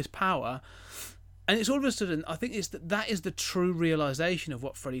all this power. And it's all of a sudden, I think that is the true realization of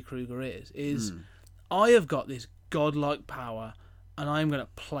what Freddy Krueger is I have got this godlike power and I'm going to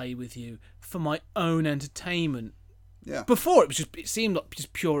play with you for my own entertainment. Yeah. Before it seemed like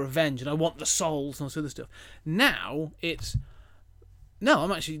just pure revenge and I want the souls and all this other stuff. Now it's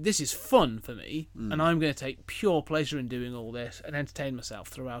this is fun for me and I'm going to take pure pleasure in doing all this and entertain myself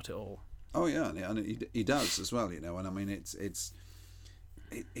throughout it all. Oh yeah, and he does as well, and I mean it's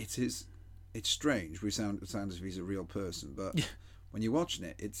strange. We sound as if he's a real person, but when you're watching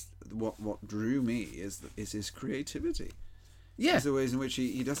it, it's what drew me is his creativity. Yeah, the ways in which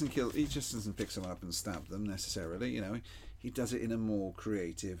he doesn't kill. He just doesn't pick someone up and stab them necessarily. He does it in a more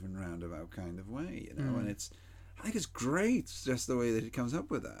creative and roundabout kind of way. And I think it's great just the way that he comes up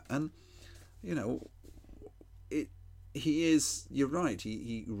with that. And he is. You're right.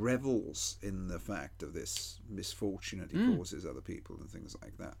 He revels in the fact of this misfortune that he causes other people and things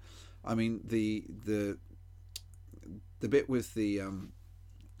like that. I mean the bit with the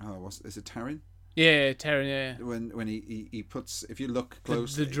is it Taryn? Yeah, Terran, yeah. When he puts, if you look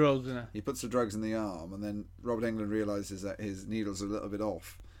closely, the drugs, he puts the drugs in the arm, and then Robert Englund realizes that his needle's a little bit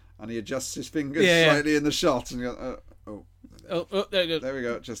off, and he adjusts his fingers slightly in the shot, and you go, there you go. There we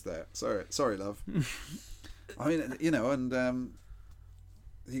go, just there. Sorry, love. I mean, and you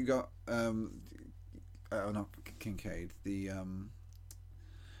got not Kincaid, the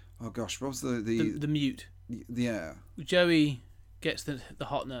what was the mute? Yeah, Joey gets the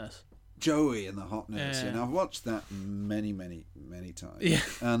hot nurse. Joey and the hot nurse. I've watched that many times. Yeah,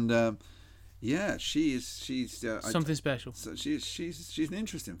 and she's something special. So she's an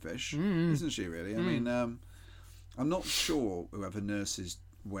interesting fish, isn't she? Really? I mean, I'm not sure whoever nurses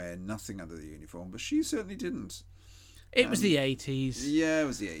wear nothing under the uniform, but she certainly didn't. It was the 80s. Yeah, it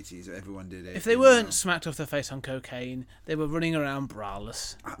was the 80s. Everyone did it. If they weren't smacked off their face on cocaine, they were running around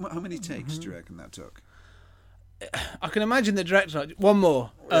braless. How many takes do you reckon that took? I can imagine the director. One more.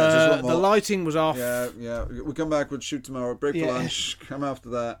 Just one more. The lighting was off. Yeah. We'll come back. We'll shoot tomorrow. Break for lunch. Come after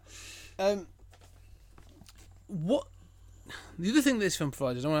that. What? The other thing this film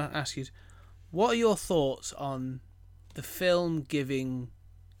provides, I want to ask you, what are your thoughts on the film giving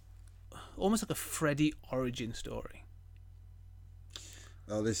almost like a Freddy origin story.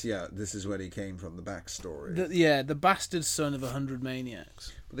 Oh, this is where he came from, the backstory. The bastard son of 100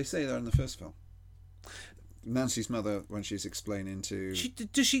 maniacs. But they say that in the first film. Nancy's mother, when she's explaining to...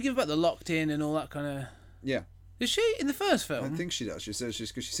 Does she give about the locked in and all that kind of... Yeah. Is she in the first film? I think she does. She says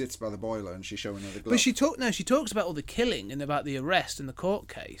because she sits by the boiler and she's showing her the glove. But she talks about all the killing and about the arrest and the court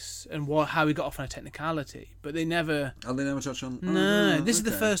case and how he got off on a technicality. But they never... Oh, they never touch on... No, this is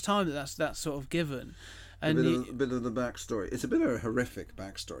the first time that's sort of given. And a bit of the backstory. It's a bit of a horrific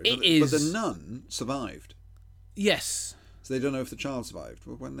backstory. It is. But the nun survived. Yes. So they don't know if the child survived.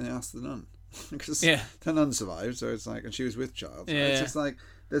 Well, when they asked the nun. Because the nun survived, so it's like... And she was with child. So yeah. It's just like...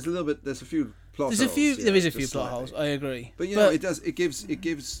 There's a few plot holes. There is a few plot holes. I agree. But it does. It gives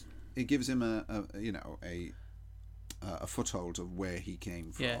him a foothold of where he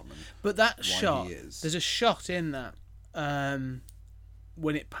came from. Yeah. And but that why shot, he is. there's a shot in that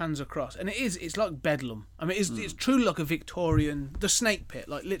when it pans across, and it's like Bedlam. I mean, it's truly like a Victorian, the snake pit.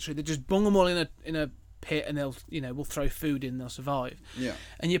 Like literally, they just bung them all in a pit, and they'll we'll throw food in, they'll survive. Yeah.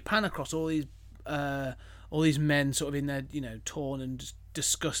 And you pan across all these men sort of in their torn and just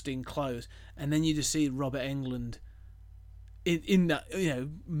disgusting clothes, and then you just see Robert Englund in that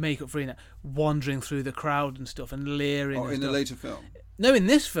makeup free, that wandering through the crowd and stuff and leering. Oh, in the later film. No, in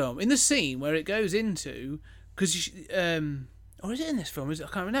this film, in the scene where it goes into, because or is it in this film? I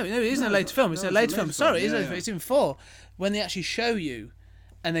can't remember. No, it isn't a later film. It's a later film. Sorry, it's in 4 when they actually show you,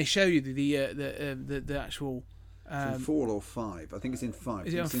 and they show you the actual. It's in 4 or 5. I think it's in 5.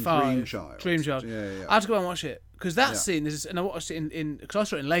 Is it it's on in 5? Dreamchild. Yeah. I had to go and watch it because that scene is, and I watched it in because I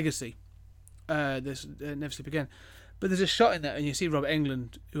saw it in Legacy. This Never Sleep Again, but there's a shot in that, and you see Robert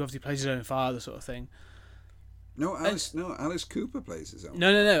Englund, who obviously plays his own father, sort of thing. No, Alice Cooper plays his own.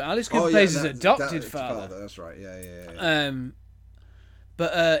 No. Alice Cooper plays his adopted father. That's right. Yeah.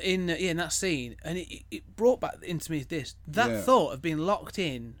 But in that scene, and it brought back into me that thought of being locked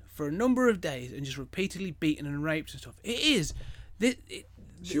in for a number of days and just repeatedly beaten and raped and stuff. It is. It's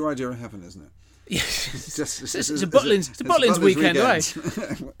your idea of heaven, isn't it? Yes. It's a Butlins weekend away.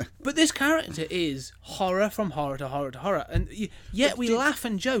 But this character is horror from horror to horror to horror. And yet we laugh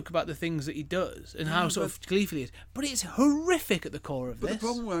and joke about the things that he does and how sort of gleeful he is. But it's horrific at the core of this. But the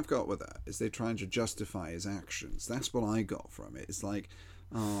problem I've got with that is they're trying to justify his actions. That's what I got from it. It's like,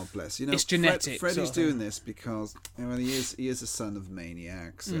 oh, bless. It's genetic. Freddy's doing this because he is a son of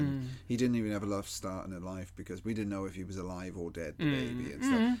maniacs, and he didn't even have a love start in life because we didn't know if he was alive or dead, the baby and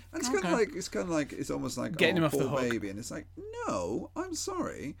stuff. And it's almost like getting him off the hook. Baby, and it's like, no, I'm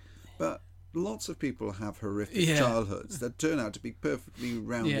sorry, but lots of people have horrific childhoods that turn out to be perfectly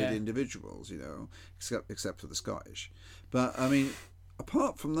rounded individuals, except for the Scottish. But I mean,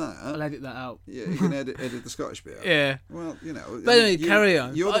 apart from that, I'll edit that out. Yeah, you can edit the Scottish bit out. Yeah. Well, But anyway, carry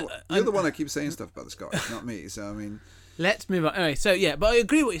on. You're the one that keeps saying stuff about the Scottish, not me. So I mean, let's move on. Anyway, so but I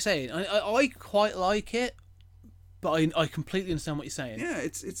agree with what you're saying. I quite like it, but I completely understand what you're saying. Yeah,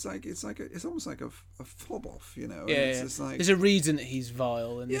 it's almost like a fob off, Yeah, It's just like, there's a reason that he's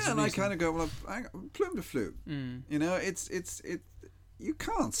vile, and I kind of go, well, plume to flume. It's you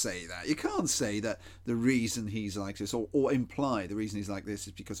can't say that. You can't say that the reason he's like this, or imply the reason he's like this,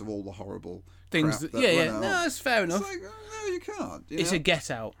 is because of all the horrible things. Crap No, that's fair enough. It's like, no, you can't. It's a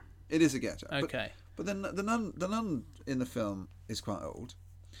get out. It is a get out. Okay. But then the nun in the film is quite old.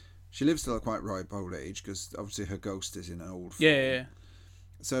 She lives till a quite ripe old age because obviously her ghost is in an old form. Yeah.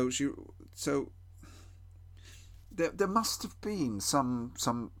 So there must have been some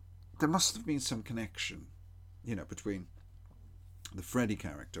connection, between the Freddy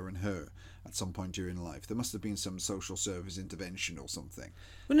character and her at some point during life. There must have been some social service intervention or something.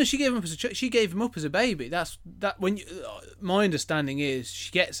 Well, no, she gave him up as a baby. That's my understanding is she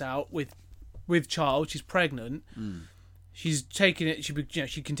gets out with child. She's pregnant. She's taking it.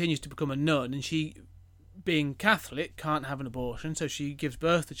 She continues to become a nun, and she, being Catholic, can't have an abortion, so she gives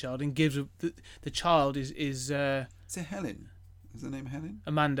birth to the child and gives the child is. Is it Helen? Is the name Helen?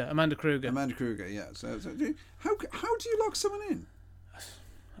 Amanda Kruger. Amanda Kruger, yeah. So how do you lock someone in?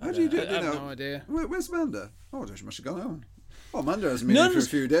 How do you do it? I have no idea. Where's Amanda? Oh, she must have gone home. Oh, Amanda hasn't been in for a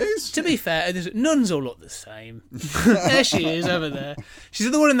few days. To be fair, nuns all look the same. There she is, over there. She's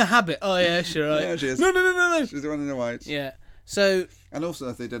the one in the habit. Oh, yeah, sure, right. Yeah, she is. No. She's the one in the white. Yeah. So... And also,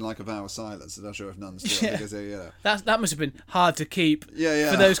 if they did like a vow of silence, I'm not sure if nuns do it, because they, That must have been hard to keep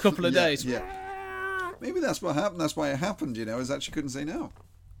for those couple of days. Yeah. Maybe that's what happened. That's why it happened, is that she couldn't say no.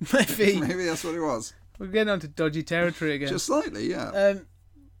 Maybe. Maybe that's what it was. We're getting onto dodgy territory again. Just slightly, yeah.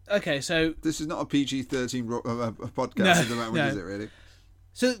 Okay, so... This is not a PG-13 podcast at the moment, is it, really?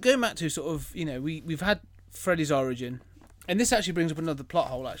 So going back to sort of, we've had Freddy's origin, and this actually brings up another plot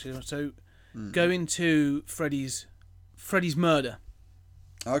hole, actually. So go into Freddy's murder.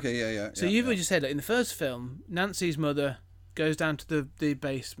 Okay, yeah. So you've just said that in the first film, Nancy's mother goes down to the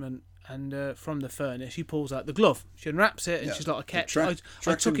basement and from the furnace she pulls out the glove. She unwraps it and she's like,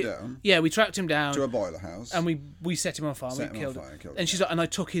 I took it down. Yeah, we tracked him down to a boiler house and we set him on fire. And we killed him. And she's like, and I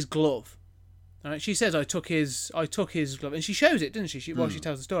took his glove. All right, she says I took his glove, and she shows it, doesn't she? While she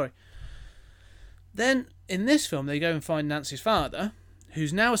tells the story. Then in this film, they go and find Nancy's father,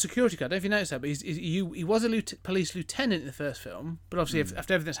 who's now a security guard. I don't know if you noticed that, but he was a police lieutenant in the first film, but obviously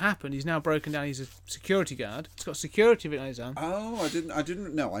after everything's happened, he's now broken down. He's a security guard. He's got security written on his arm. Oh, I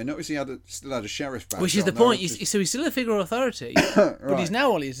didn't know. I noticed he still had a sheriff badge. Which is the point. So he's still a figure of authority, right. But he's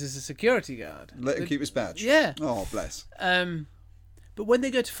now all he is a security guard. Let him keep his badge. Yeah. Oh, bless. But when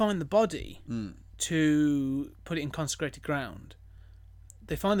they go to find the body to put it in consecrated ground,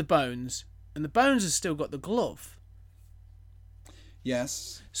 they find the bones, and the bones have still got the glove.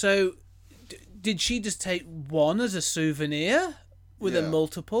 Yes. So, did she just take one as a souvenir with a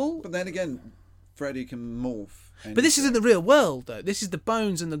multiple? But then again, Freddy can morph. But this is in the real world, though. This is the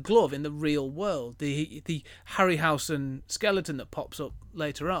bones and the glove in the real world. The Harryhausen skeleton that pops up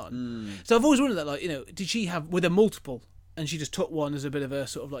later on. So I've always wondered that, like, did she have with a multiple? And she just took one as a bit of a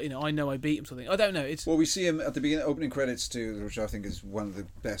sort of like, I know I beat him something. I don't know. Well, we see him at the beginning, opening credits to, which I think is one of the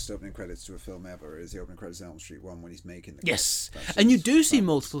best opening credits to a film ever, is the opening credits of Elm Street 1 when he's making the Yes. And you do see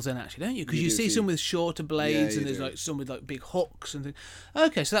multiples then, actually, don't you? Because you see some with shorter blades and there's like some with like big hooks and things.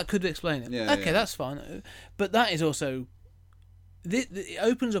 Okay, so that could explain it. Okay, that's fine. But that is also... It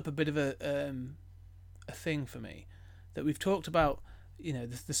opens up a bit of a thing for me that we've talked about.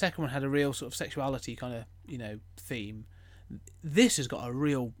 The second one had a real sort of sexuality kind of, theme. This has got a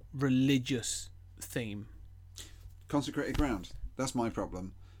real religious theme. Consecrated ground. That's my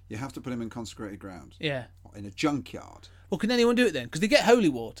problem. You have to put him in consecrated ground. Yeah. In a junkyard. Well, can anyone do it then? Because they get holy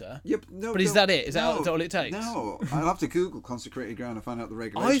water. Yep. But is that it? Is that all it takes? No. I'll have to Google consecrated ground and find out the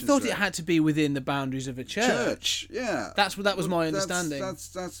regulations. I thought it had to be within the boundaries of a church. Yeah. That was my understanding.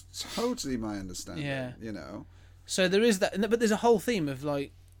 That's totally my understanding. Yeah. So there is that, but there's a whole theme of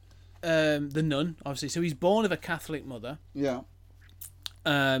like the nun, obviously. So he's born of a Catholic mother. Yeah.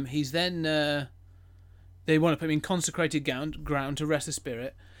 He's then they want to put him in consecrated ground to rest the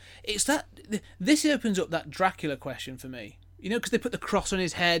spirit. It's that this opens up that Dracula question for me. Because they put the cross on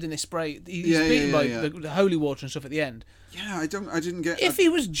his head and they spray. He's beaten by the holy water and stuff at the end. Yeah, I didn't get. If he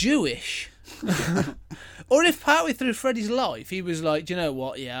was Jewish, or if partway through Freddy's life he was like, do you know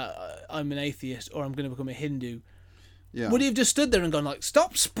what? Yeah, I'm an atheist, or I'm going to become a Hindu. Yeah. Would he have just stood there and gone like,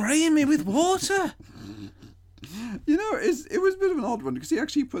 "Stop spraying me with water"? It was a bit of an odd one because he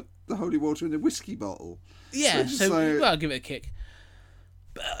actually put the holy water in a whiskey bottle. Yeah, well, I'll give it a kick.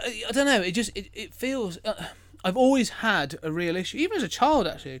 But I don't know. It feels. I've always had a real issue, even as a child,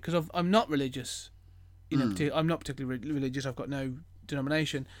 actually, because I'm not religious. I'm not particularly religious. I've got no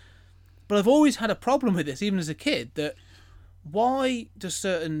denomination, but I've always had a problem with this, even as a kid. That why does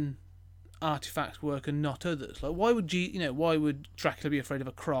certain artifacts work and not others? Like, why would Dracula be afraid of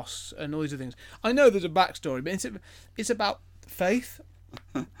a cross and all these other things? I know there's a backstory, but it's about faith.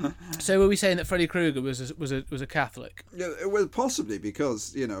 So were we saying that Freddy Krueger was a Catholic? Yeah, well, possibly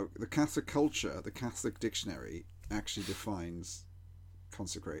because the Catholic culture, the Catholic dictionary actually defines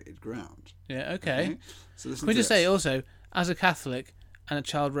consecrated ground. Yeah. Okay. So listen. Can we just say also, as a Catholic and a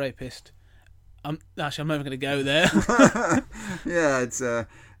child rapist, I'm not even going to go there. Yeah,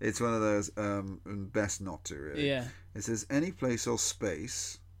 it's one of those best not to really. Yeah. It says any place or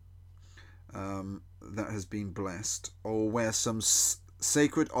space that has been blessed, or where some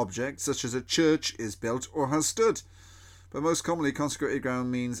sacred object, such as a church, is built or has stood. But most commonly, consecrated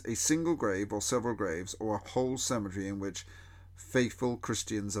ground means a single grave or several graves, or a whole cemetery in which faithful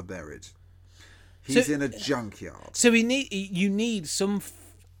Christians are buried. He's in a junkyard. So you need some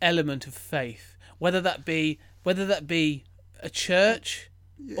element of faith, whether that be a church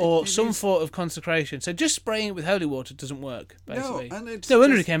or some sort of consecration. So just spraying it with holy water doesn't work, basically. No, and it's no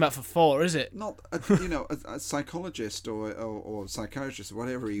wonder he came out for 4, is it? Not a psychologist or psychiatrist or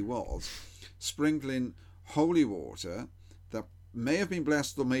whatever he was, sprinkling holy water that may have been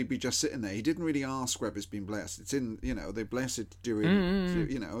blessed or may be just sitting there. He didn't really ask whether it's been blessed. It's in, they bless it during,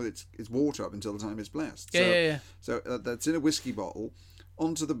 it's water up until the time it's blessed. Yeah. So that's in a whiskey bottle,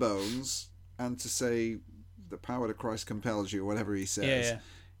 onto the bones, and to say the power of Christ compels you, or whatever he says. Yeah.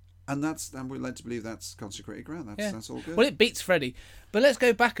 And we're led to believe that's consecrated ground. That's all good. Well, it beats Freddy. But let's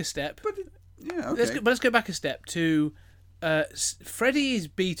go back a step. Okay. Let's go back a step to Freddy is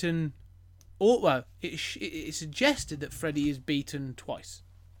beaten. It's suggested that Freddy is beaten twice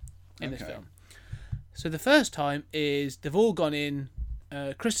in this film. So the first time is they've all gone in.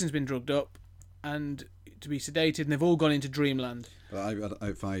 Kristen's been drugged up. and to be sedated, and they've all gone into dreamland. But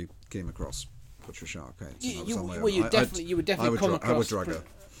if I came across Patricia Arquette, You somewhere, would definitely come across. I would drug her.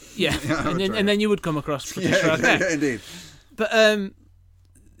 Yeah, and then you would come across Patricia Arquette. Yeah, indeed. But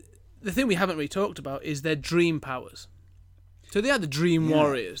the thing we haven't really talked about is their dream powers. So they are the Dream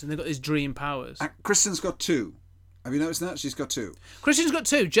Warriors, and they've got these dream powers. Kristen's got 2. Have you noticed that? She's got 2. Christian's got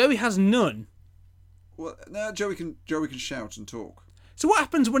 2. Joey has none. Well, no, Joey can shout and talk. So what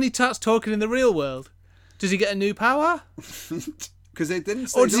happens when he starts talking in the real world? Does he get a new power? Because they didn't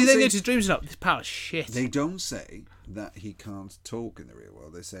say... Or does he then go to his dreams and this power's shit? They don't say that he can't talk in the real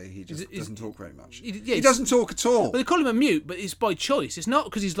world. They say he just doesn't talk very much. He doesn't talk at all. Well, they call him a mute, but it's by choice. It's not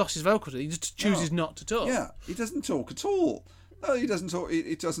because he's lost his vocal. He just chooses not to talk. Yeah, he doesn't talk at all. No, he doesn't talk.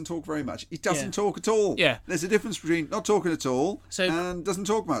 He doesn't talk very much. He doesn't talk at all. Yeah. There's a difference between not talking at all and doesn't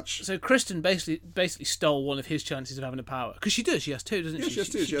talk much. So Kristen basically stole one of his chances of having a power. Because she does. She has 2, doesn't she? She has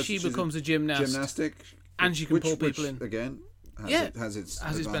 2. She becomes a gymnast. Gymnastic. And she can pull people in. Again, has its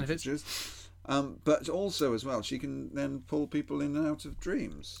benefits. But also, as well, she can then pull people in and out of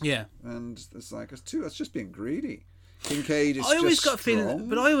dreams. Yeah. And it's like, that's just being greedy. Kincaid is I always just got a feeling, strong.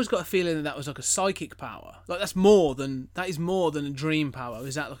 but I always got a feeling that was like a psychic power. Like that is more than a dream power.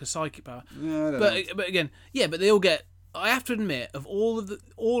 Is that like a psychic power? Yeah, I don't know. But again, but they all get. I have to admit, of all of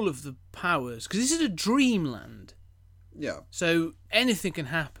the powers, because this is a dreamland. Yeah. So anything can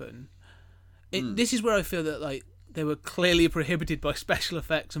happen. This is where I feel that like they were clearly prohibited by special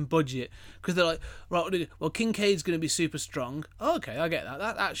effects and budget, because they're like, right, what do we do? Well, Kincaid's going to be super strong. Oh, okay, I get that.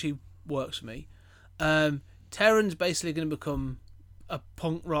 That actually works for me. Terran's basically going to become a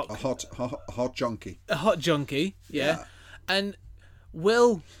punk rock... A hot junkie. A hot junkie, yeah. And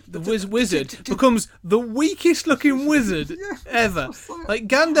Will, the wizard, becomes the weakest looking wizard ever. Like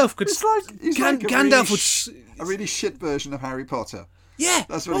Gandalf could... He's Gandalf a really shit version of Harry Potter. Yeah.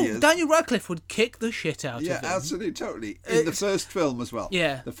 That's what he is. Daniel Radcliffe would kick the shit out of him. Yeah, absolutely, totally. In the first film as well.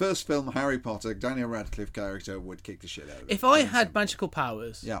 Yeah. The first film, Harry Potter, Daniel Radcliffe character would kick the shit out of him. If I had magical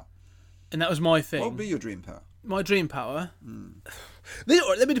powers... Yeah. And that was my thing. What would be your dream power? My dream power?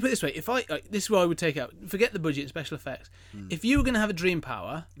 Let me put it this way. This is what I would take out. Forget the budget and special effects. If you were going to have a dream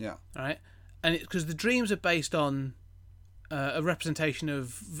power... Yeah. Right? And because the dreams are based on a representation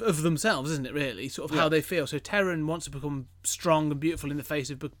of themselves, isn't it, really? Sort of how they feel. So Terran wants to become strong and beautiful in the face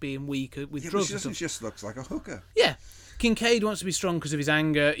of being weak with drugs but and stuff. she just looks like a hooker. Yeah. Kincaid wants to be strong because of his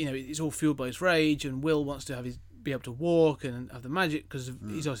anger. You know, it's all fueled by his rage. And Will wants to be able to walk and have the magic because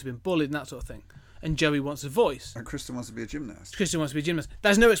he's obviously been bullied and that sort of thing. And Joey wants a voice. And Kristen wants to be a gymnast.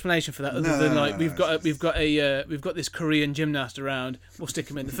 There's no explanation for that other than like we've got this Korean gymnast around. We'll stick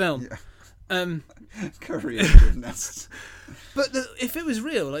him in the film. Korean gymnast. But if it was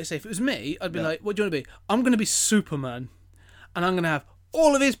real, like say if it was me, I'd be like, what do you want to be? I'm going to be Superman, and I'm going to have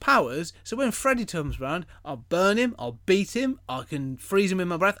all of his powers. So when Freddy comes round, I'll burn him, I'll beat him, I can freeze him in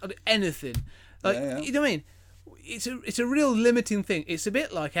my breath, I'll do anything. Like you know what I mean? It's a real limiting thing. It's a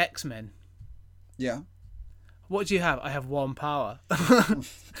bit like X-Men. Yeah. What do you have? I have one power.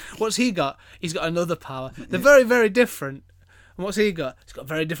 What's he got? He's got another power. They're very, very different. And what's he got? He's got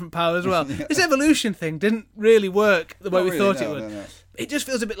very different power as well. This evolution thing didn't really work the way we thought it would. No. It just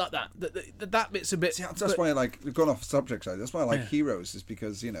feels a bit like that. That bit's a bit... See, that's why I like... We've gone off subject side. That's why I like Heroes, is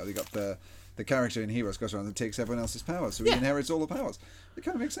because, you know, they got the character in Heroes goes around and takes everyone else's powers, so he inherits all the powers. It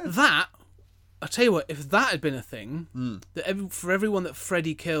kind of makes sense. That... I'll tell you what, if that had been a thing, that for everyone that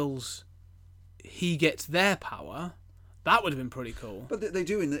Freddy kills... he gets their power, that would have been pretty cool. But they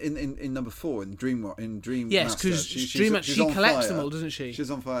do in number 4 in Dream. Yes, because she collects them all, doesn't she?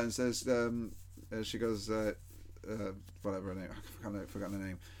 She's on fire and says, she goes, whatever her name, I've forgotten her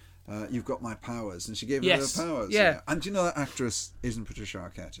name. You've got my powers, and she gave her her powers. Yeah. And do you know that actress isn't Patricia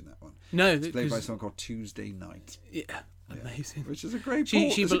Arquette in that one? No, it's played by someone called Tuesday Knight. Yeah. Amazing. Which is a great porn.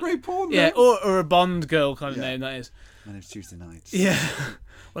 It's a great porn. Yeah, or a Bond girl kind of name, that is. My name's Tuesday Knight. Yeah.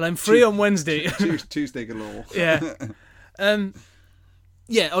 Well, I'm free on Wednesday. Tuesday galore. Yeah. That'd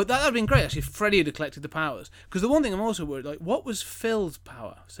have been great, actually, if Freddy had collected the powers. Because the one thing I'm also worried, like, what was Phil's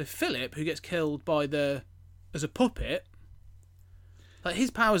power? So Philip, who gets killed as a puppet, like,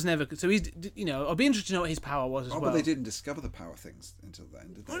 his powers never... So he's, you know, I'd be interested to know what his power was as well. But they didn't discover the power things until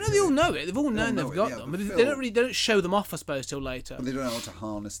then, did they? Well, no, they all know it. They've all known they've got them. But they don't show them off, I suppose, till later. But they don't know how to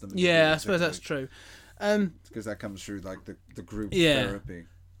harness them. Yeah, I suppose that's true. Because that comes through, like, the group therapy.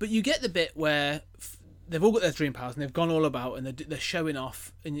 But you get the bit where they've all got their dream powers and they've gone all about and they're showing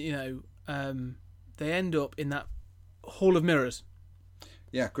off, and, you know, they end up in that Hall of Mirrors.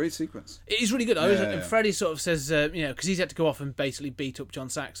 Yeah, great sequence. It is really good. And Freddy sort of says, because he's had to go off and basically beat up John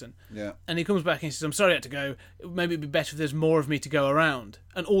Saxon. Yeah. And he comes back and he says, I'm sorry I had to go. Maybe it'd be better if there's more of me to go around.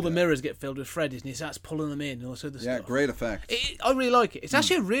 And all the mirrors get filled with Freddy's and he starts pulling them in and all sorts of stuff. Yeah, great effect. I really like it. It's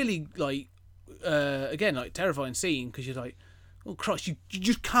actually a really, again, terrifying scene because you're like, oh, Christ, you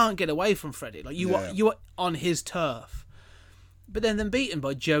just can't get away from Freddy. Like, you are on his turf. But then beaten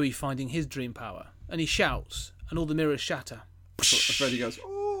by Joey finding his dream power. And he shouts and all the mirrors shatter. Freddy goes,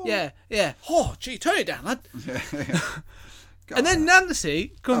 oh. Yeah. Oh, gee, turn it down, lad. Yeah. And then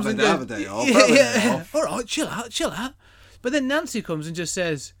Nancy comes and have a day off. All right, chill out. But then Nancy comes and just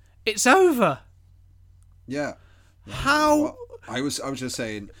says, "It's over." Yeah. How? Well, I was just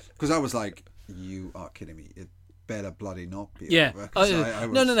saying, because I was like, you are kidding me. It better bloody not be over.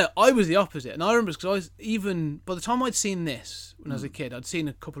 No. I was the opposite, and I remember because I was even by the time I'd seen this when I was a kid, I'd seen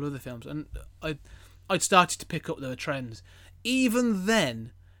a couple of other films, and I'd started to pick up the trends. Even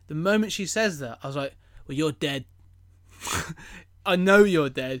then, the moment she says that, I was like, well, you're dead. I know you're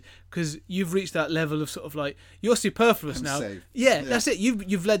dead because you've reached that level of sort of like, you're superfluous now. Safe. Yeah, that's it.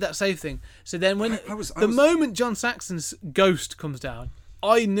 You've led that safe thing. So then when moment John Saxon's ghost comes down,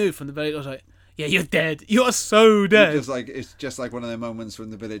 I knew from the very, I was like, yeah, you're dead. You are so dead. It's just like one of the moments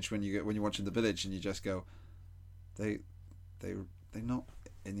from The Village when you're watching The Village and you just go, they're not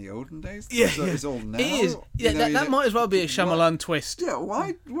in the olden days. It's all now. It is. Yeah, that might as well be a Shyamalan twist. Yeah.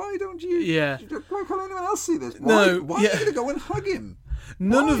 Why don't you? Yeah. Why can't anyone else see this? Why are you going to go and hug him?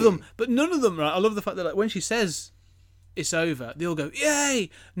 None of them. Right? I love the fact that when she says it's over, they all go, "Yay!"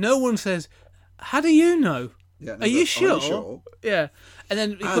 No one says, "How do you know?" Yeah. Are you sure? Yeah. And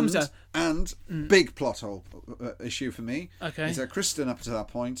then it comes down. And big plot hole issue for me. Okay. Is that Kristen up to that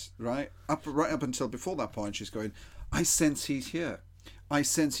point, right up until before that point, she's going, I sense he's here.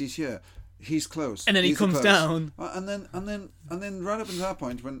 He's close. And then he comes down. And then right up until that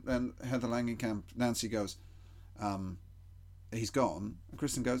point when Heather Langenkamp, Nancy goes, he's gone. And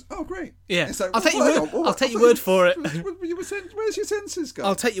Kristen goes, oh great. Yeah. It's like, I'll take your word for it. Where's your senses gone?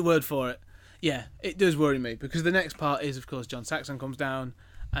 I'll take your word for it. Yeah, it does worry me because the next part is, of course, John Saxon comes down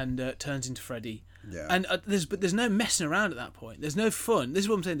and turns into Freddy. Yeah. And there's no messing around at that point. There's no fun. This is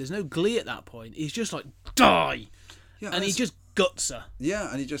what I'm saying. There's no glee at that point. He's just like, die. Yeah, and he just guts her. Yeah,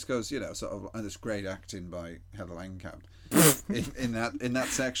 and he just goes, sort of, and it's great acting by Heather Langenkamp in that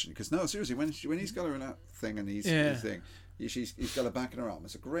section. Because no, seriously, when he's got her in that thing and he's got her back in her arm.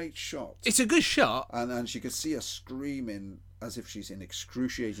 It's a great shot. It's a good shot, and she could see her screaming as if she's in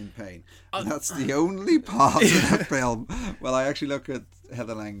excruciating pain. And that's the only part of the film. Well, I actually look at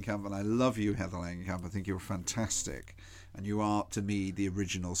Heather Langenkamp, and I love you, Heather Langenkamp. I think you're fantastic. And you are, to me, the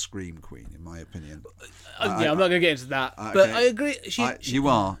original Scream Queen, in my opinion. I'm not going to get into that, but I agree. You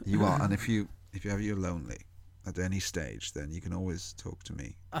are, and if you're lonely at any stage, then you can always talk to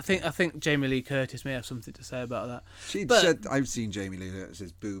me. I think Jamie Lee Curtis may have something to say about that. She said, "I've seen Jamie Lee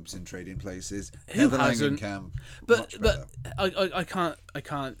Curtis's boobs in Trading Places." Heather Langenkamp, but I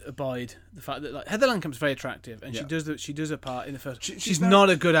can't abide the fact that Heather Langenkamp's very attractive, and she does her part in the first. She's not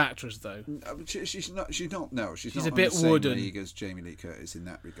a good actress though. She's not. She's not a bit wooden. League as Jamie Lee Curtis in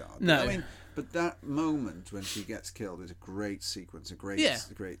that regard. No, I mean, but that moment when she gets killed is a great sequence, a great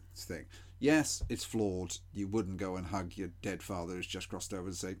thing. Yes, it's flawed. You wouldn't go and hug your dead father who's just crossed over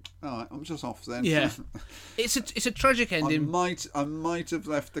and say, "All right, I'm just off then." Yeah, it's a tragic ending. I might have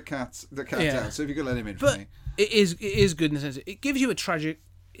left the cat out. So if you could let him in for me, it is good in the sense it gives you a tragic.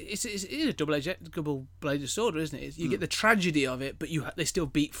 It's a double-bladed sword, isn't it? You get the tragedy of it, but they still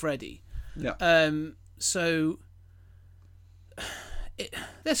beat Freddy. Yeah. So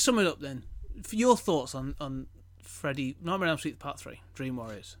let's sum it up then. For your thoughts on Freddy, Nightmare on Elm Street Part 3, Dream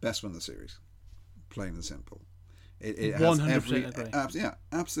Warriors. Best one in the series. Plain and simple. It has 100% agree.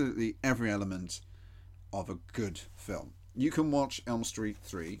 Absolutely every element of a good film. You can watch Elm Street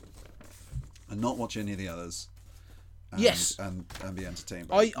 3 and not watch any of the others. Yes. And be entertained.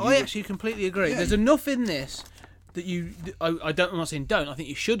 I actually completely agree. Yeah. There's enough in this that I'm not saying don't. I think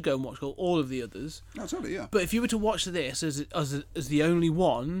you should go and watch all of the others. No, totally, yeah. But if you were to watch this as the only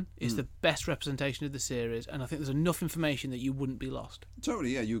one, it's the best representation of the series, and I think there's enough information that you wouldn't be lost.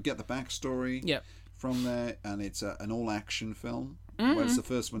 Totally, yeah. You get the backstory from there, and it's an all-action film. Whereas the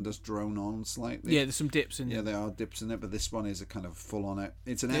first one does drone on slightly. Yeah, there's some dips in it. Yeah, there are dips in it, but this one is a kind of full-on it.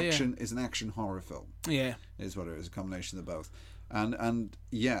 It's an action. It's an action horror film. Yeah, is what it is. A combination of both. And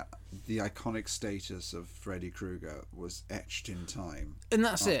yeah, the iconic status of Freddy Krueger was etched in time. And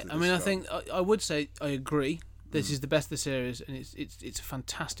that's it. I mean, I think I would say I agree. This is the best of the series, and it's a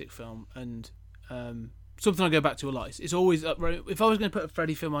fantastic film, and something I go back to a lot. It's always if I was going to put a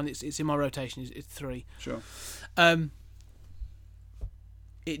Freddy film on, it's in my rotation. It's 3. Sure.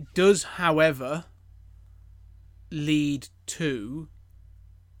 It does, however, lead to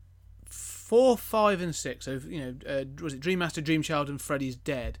 4, 5, and 6. So was it Dream Master, Dream Child, and Freddy's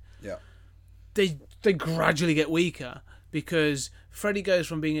Dead? Yeah. They gradually get weaker because Freddy goes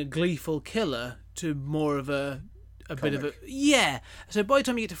from being a gleeful killer to more of a bit of a So by the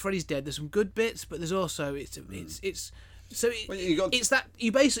time you get to Freddy's Dead, there's some good bits, but there's also it's that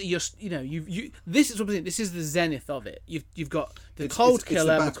you basically this is what I'm saying. This is the zenith of it. You've got the cold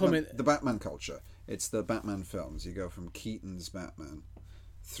killer becoming the Batman culture. It's the Batman films. You go from Keaton's Batman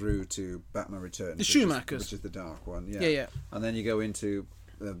through to Batman Returns, the Schumachers, which is the dark one. Yeah. And then you go into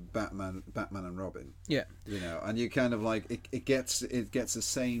Batman and Robin. Yeah. And you kind of like it gets the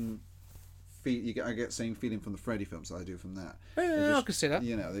same. I get the same feeling from the Freddy films that I do from that. I can see that.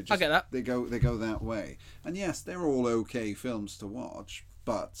 They just, I get that. They go that way, and yes, they're all okay films to watch,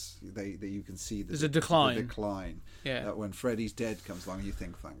 but you can see there's a decline. The decline. Yeah. That when Freddy's Dead comes along, you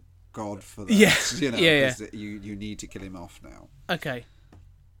think, thank God for that. Yeah. You need to kill him off now. Okay.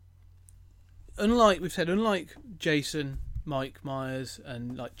 Unlike Jason, Mike Myers,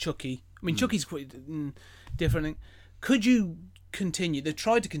 and like Chucky. I mean, Chucky's quite different. Could you continue? They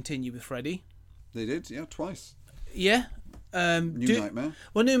tried to continue with Freddy. They did, yeah, twice. Yeah. New Nightmare.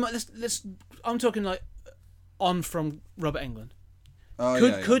 Well, let's. I'm talking like on from Robert Englund.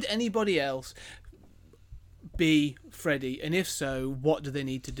 Oh, Could anybody else be Freddy? And if so, what do they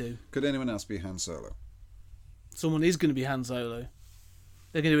need to do? Could anyone else be Han Solo? Someone is going to be Han Solo.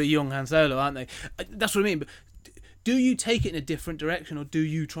 They're going to be a young Han Solo, aren't they? That's what I mean. But do you take it in a different direction, or do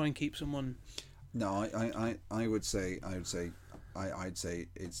you try and keep someone? No, I would say I'd say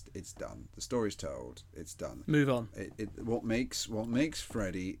it's done. The story's told. It's done. Move on. What makes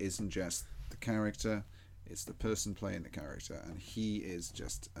Freddy isn't just the character. It's the person playing the character, and he is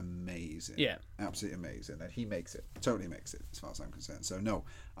just amazing. Yeah, absolutely amazing, and he totally makes it, as far as I'm concerned. So no,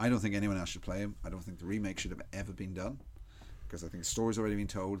 I don't think anyone else should play him. I don't think the remake should have ever been done, because I think the story's already been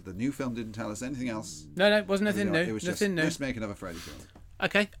told. The new film didn't tell us anything else. No, it wasn't nothing new. It was nothing new. Let's make another Freddy film.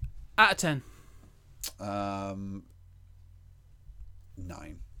 Okay, out of 10. 9.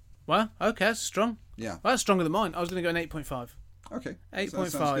 Well, okay, that's strong. Yeah, well, that's stronger than mine. I was going to go an 8.5. Okay,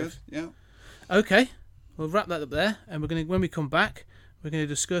 8.5. Yeah. Okay, we'll wrap that up there, and when we come back, we're going to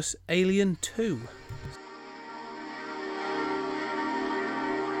discuss Alien 2.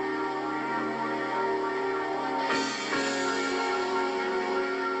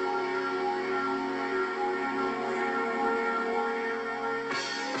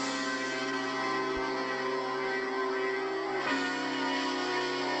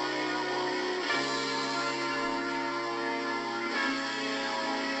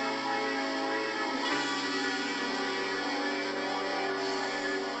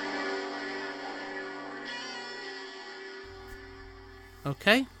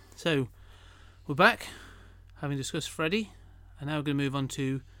 Okay, so we're back, having discussed Freddy, and now we're going to move on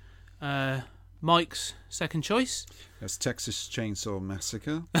to Mike's second choice. That's Texas Chainsaw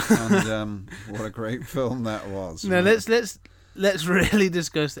Massacre, and what a great film that was. No, right? let's really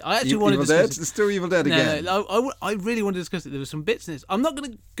discuss it. I actually want to discuss it. It's still Evil Dead again. No, I really want to discuss it. There were some bits in this. I'm not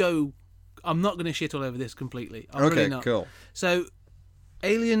going to shit all over this completely. I'm really not. Cool. So,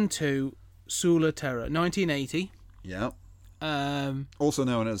 Alien 2, Sula Terra, 1980. Yeah. Also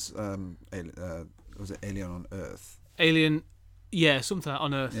known as was it Alien on Earth? Alien, yeah, something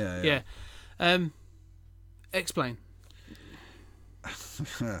on Earth. Yeah. Explain.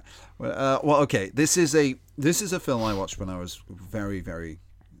 Well, okay. This is a film I watched when I was very, very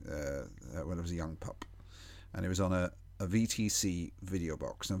when I was a young pup, and it was on a VTC video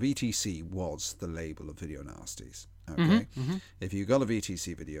box. Now, VTC was the label of video nasties. Okay, if you got a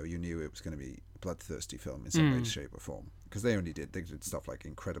VTC video, you knew it was going to be a bloodthirsty film in some way, shape, or form. Because they did stuff like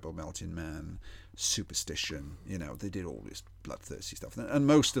Incredible Melting Man, Superstition. They did all this bloodthirsty stuff, and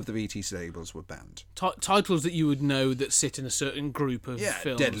most of the VTC labels were banned. Titles that you would know that sit in a certain group of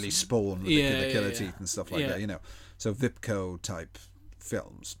films. Deadly Spawn with the killer teeth and stuff like that. So Vipco type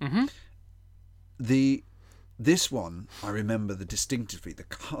films. This one, I remember distinctively. The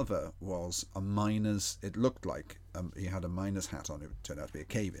cover was a miner's. It looked like he had a miner's hat on. It turned out to be a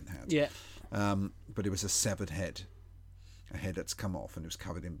cave-in hat. Yeah. But it was a severed head, a head that's come off, and it was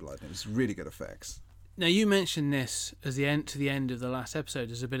covered in blood. And it was really good effects. Now, you mentioned this as the end of the last episode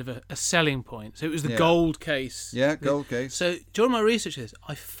as a bit of a selling point. So it was the gold case. Yeah, gold case. So during my research of this,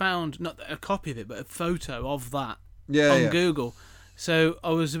 I found not a copy of it, but a photo of that on Google. So I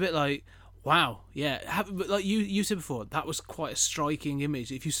was a bit like, wow, yeah. But like you said before, that was quite a striking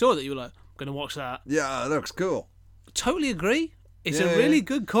image. If you saw that, you were like, I'm going to watch that. Yeah, it looks cool. Totally agree. It's Yeah, a really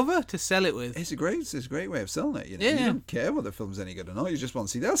good cover to sell it with. It's a great way of selling it. You know, Yeah. you don't care whether the film's any good or not. You just want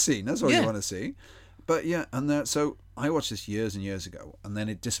to see that scene. That's all Yeah. you want to see. But yeah, and so I watched this years and years ago, and then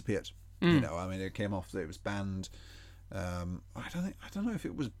it disappeared. You know, I mean, it came off. It was banned. I don't know if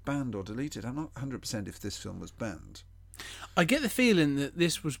it was banned or deleted. I'm not 100% if this film was banned. I get the feeling that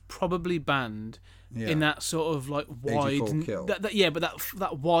this was probably banned Yeah. in that sort of like 84 wide, kill.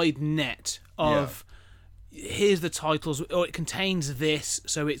 that wide net of here's the titles, or it contains this,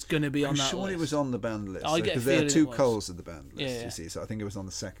 so it's going to be on I'm that sure list. it was on the banned list. I get a because there feeling are two it was. culls of the banned list. Yeah. You see, so I think it was on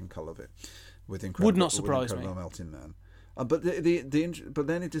the second cull of it, with Incredible. Would not with surprise me. Incredible Melting Man. But but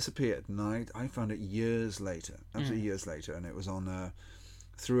then it disappeared, and I found it years later, absolutely years later, and it was on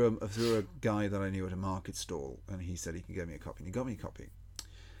through a guy that I knew at a market stall, and he said he could get me a copy, and he got me a copy,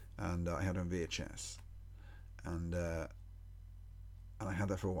 and I had it on VHS, and I had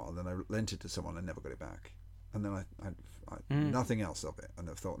that for a while. Then I lent it to someone and never got it back, and then I nothing else of it, and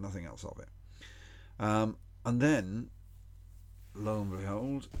I've thought nothing else of it, and then lo and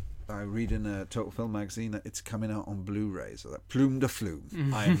behold, I read in a Total Film magazine that it's coming out on Blu-ray, so that Plume de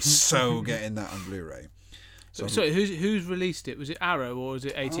Flume. I am so getting that on Blu-ray. So who's released it? Was it Arrow or was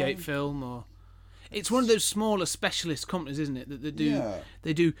it 88 Film? Or it's one of those smaller specialist companies, isn't it? That they do. Yeah.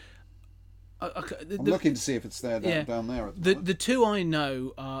 They do. I'm looking to see if it's there down there. At The two I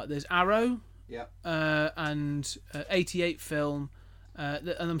know are there's Arrow yeah. and 88 Film, and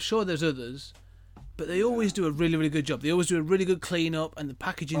I'm sure there's others. But they always do a really, really good job. They always do a really good clean up, and the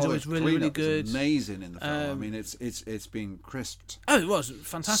packaging's always really, really good. Amazing in the film. I mean, it's been crisped Oh, it was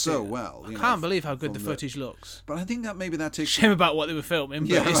fantastic. so well. I can't believe how good the footage looks. But I think that maybe that takes. Shame about what they were filming,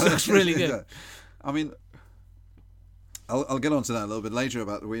 but it looks really good. I mean, I'll get onto that a little bit later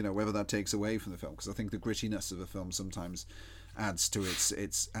about whether that takes away from the film, because I think the grittiness of a film sometimes adds to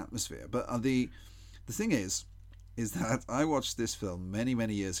its atmosphere. But the thing is that I watched this film many,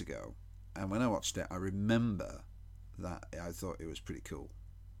 many years ago. And when I watched it, I remember that I thought it was pretty cool.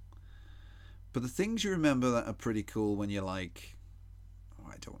 But the things you remember that are pretty cool when you're like,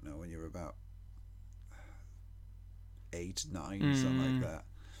 I don't know, when you're about 8, 9, something like that.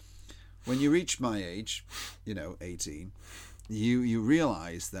 When you reach my age, 18, you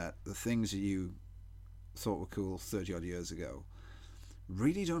realise that the things that you thought were cool 30 odd years ago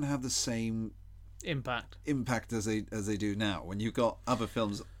really don't have the same impact as they do now. When you've got other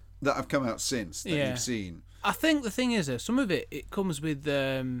films that have come out since that you've seen. I think the thing is, some of it comes with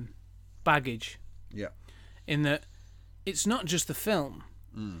baggage. Yeah. In that it's not just the film.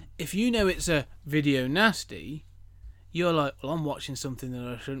 If you know it's a video nasty, you're like, well, I'm watching something that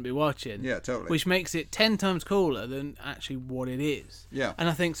I shouldn't be watching. Yeah, totally. Which makes it 10 times cooler than actually what it is. Yeah. And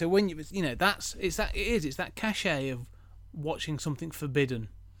I think so when it's that cachet of watching something forbidden.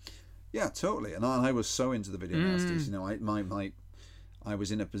 Yeah, totally. And I was so into the video nasties. I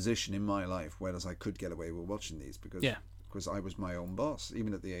was in a position in my life whereas I could get away with watching these because I was my own boss,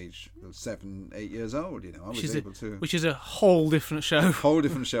 even at the age of 7, 8 years old. I was able to. Which is a whole different show. Whole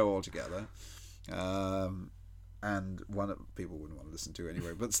different show altogether, and one that people wouldn't want to listen to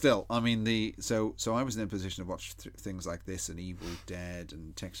anyway. But still, I mean so I was in a position to watch things like this and Evil Dead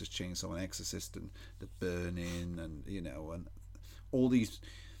and Texas Chainsaw and Exorcist and The Burning and and all these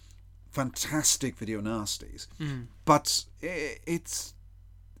fantastic video nasties, but it's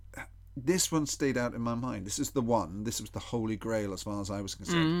this one stayed out in my mind. This is the one. This was the holy grail as far as I was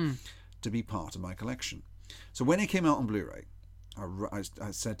concerned to be part of my collection. So when it came out on Blu-ray, I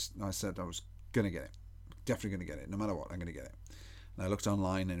said I was gonna get it, definitely gonna get it, no matter what. I'm gonna get it. And I looked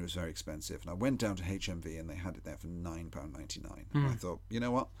online and it was very expensive. And I went down to HMV and they had it there for £9.99. And I thought, you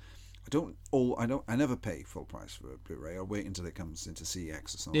know what? I never pay full price for a Blu-ray. I'll wait until it comes into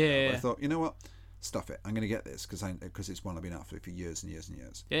CX or something. Yeah. But I thought, you know what? Stuff it. I'm going to get this because it's one I've been after for years and years and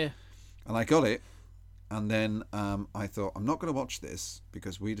years. Yeah. And I got it, and then I thought, I'm not going to watch this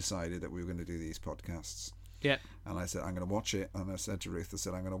because we decided that we were going to do these podcasts. Yeah. And I said, I'm going to watch it. And I said to Ruth,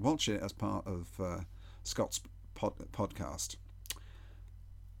 I'm going to watch it as part of Scott's podcast.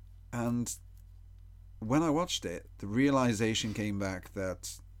 And when I watched it, the realization came back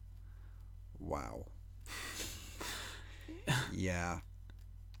that, wow. Yeah.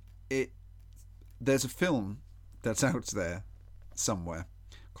 There's a film that's out there somewhere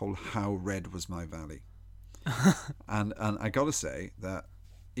called How Red Was My Valley. and I got to say that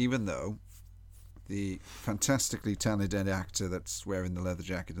even though the fantastically talented actor that's wearing the leather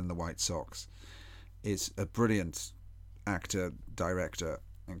jacket and the white socks is a brilliant actor, director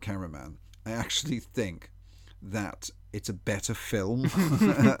and cameraman, I actually think that it's a better film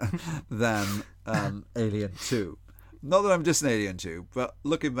than Alien 2. Not that I'm dissing Alien 2, but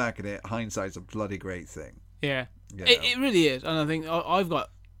looking back at it, hindsight's a bloody great thing. Yeah. Yeah. It really is, and I think I've got,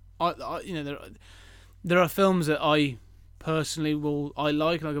 there are films that I personally I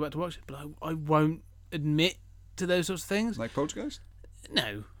like and I go back to watch it, but I won't admit to those sorts of things. Like Poltergeist?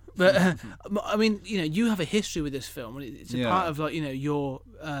 No, but I mean, you have a history with this film, and it's a part of your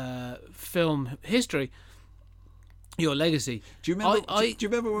film history. Your legacy. Do you remember? Do you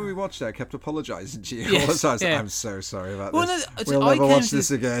remember when we watched that? I kept apologising to you Yes, all the time. yeah. I'm so sorry about Well, this. no, We'll I never came watch to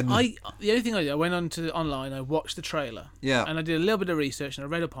this again. The only thing I did, I went online, I watched the trailer. Yeah. And I did a little bit of research and I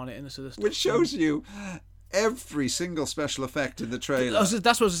read up on it and this sort of stuff. Which shows you every single special effect in the trailer. That's what I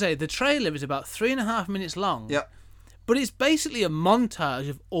was going to say. The trailer is about 3.5 minutes long. Yeah. But it's basically a montage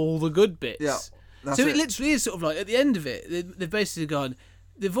of all the good bits. Yeah. That's So it literally is sort of like, at the end of it, they've basically gone,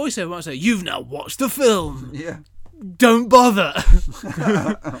 the voiceover might say, "You've now watched the film. Yeah. Don't bother."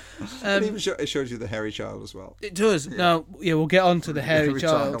 It even it shows you the hairy child as well. It does. Yeah. Now, we'll get on to the hairy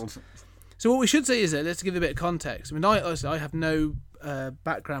child. child. So what we should say is that, let's give it a bit of context. I mean, I have no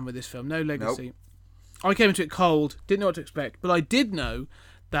background with this film, no legacy. Nope. I came into it cold, didn't know what to expect, but I did know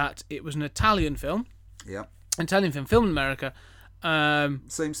that it was an Italian film. Yeah. Filmed in America.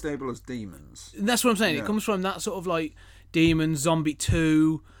 Same stable as Demons. And that's what I'm saying. Yeah. It comes from that sort of like Demons, Zombie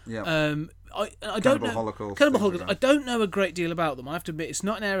 2. Yeah. I don't know. Holocaust, Cannibal things Holocaust. like I don't know a great deal about them. I have to admit, it's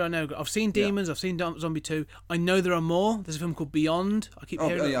not an area I know. I've seen Demons. I've seen Zombie 2. I know there are more. There's a film called Beyond. I keep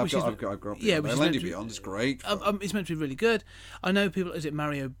hearing yeah, which I've got which is meant to be, Beyond. It's great. it's meant to be really good. I know people. Is it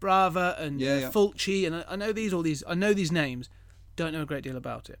Mario Brava and Fulci? And I know I know these names. Don't know a great deal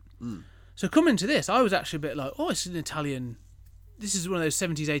about it. So coming to this, I was actually a bit like, oh, it's an Italian. This is one of those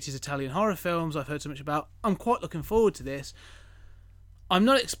 70s, 80s Italian horror films I've heard so much about. I'm quite looking forward to this. I'm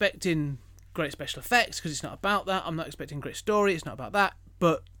not expecting great special effects because it's not about that. I'm not expecting great story. It's not about that.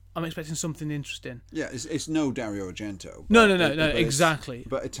 But I'm expecting something interesting. Yeah, it's no Dario Argento. No, exactly.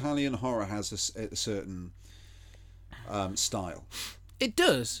 But Italian horror has a certain style. It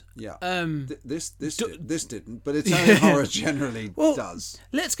does. Yeah. This didn't, but Italian horror generally does.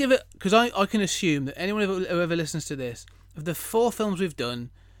 Let's give it, because I can assume that anyone who ever listens to this, of the 4 films we've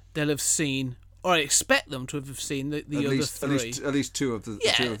done, they'll have seen, or I expect them to have seen the other 3. At least two of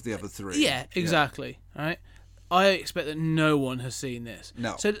the other 3. Yeah, exactly. All right. I expect that no one has seen this.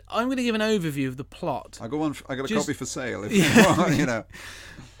 No. So I'm going to give an overview of the plot. I got a copy for sale. If you want,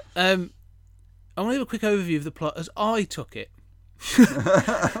 I'm going to give a quick overview of the plot as I took it.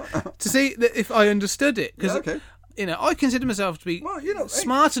 To see if I understood it. Because, I consider myself to be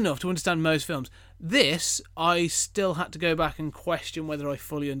smart enough to understand most films. This, I still had to go back and question whether I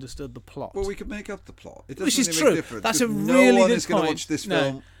fully understood the plot. Well, we could make up the plot. It doesn't Which is really true. Make a difference. That's a no really one good is going to point. watch this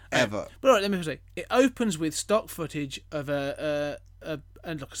film ever. But all right, let me say, it opens with stock footage of a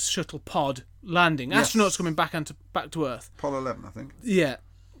shuttle pod landing. Yes. Astronauts coming back to Earth. Apollo 11, I think. Yeah.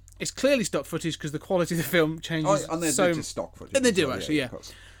 It's clearly stock footage because the quality of the film changes. And they're so just stock footage. And they do, well, actually, yeah. Of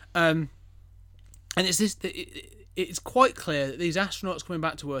course. And it's this. It's quite clear that these astronauts coming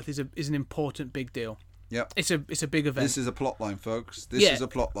back to Earth is an important big deal. Yeah. It's a big event. This is a plot line, folks. This is a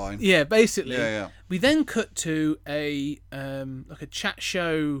plot line. Yeah, basically. Yeah. We then cut to a chat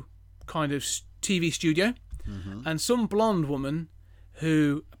show kind of TV studio, and some blonde woman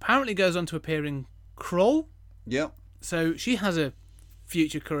who apparently goes on to appear in Krull. Yeah. So she has a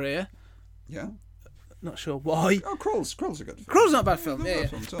future career. Yeah. Not sure why. Oh, Krull's a good film. Krull's not a bad film, yeah.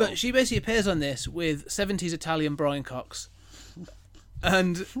 Film at all. But she basically appears on this with 70s Italian Brian Cox.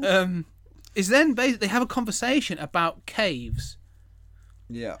 And is then basically they have a conversation about caves.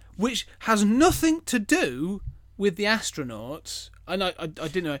 Yeah. Which has nothing to do with the astronauts. And I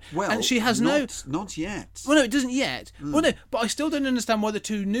didn't know. Well, and she has not yet. Well, no, it doesn't yet. Well, no, but I still don't understand why the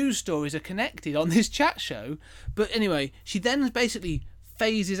 2 news stories are connected on this chat show. But anyway, she then basically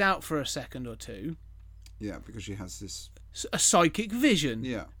phases out for a second or 2. Yeah, because she has this A psychic vision.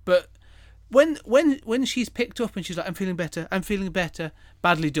 Yeah. But when she's picked up and she's like, I'm feeling better,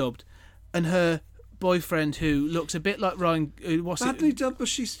 badly dubbed, and her boyfriend, who looks a bit like Ryan, badly dubbed, but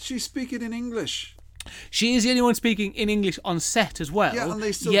she's speaking in English. She is the only one speaking in English on set as well. Yeah, and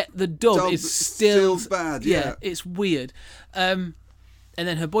they still yet the dub is still bad. Yeah, it's weird. And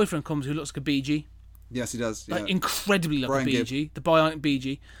then her boyfriend comes, who looks like a Bee Gee. Yes, he does. Yeah. Like incredibly like Brian a Bee Gee, the bionic Bee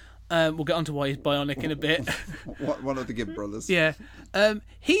Gee. We'll get onto why he's bionic in a bit. One of the Gibb brothers. Yeah.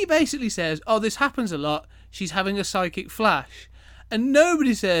 He basically says, oh, this happens a lot. She's having a psychic flash. And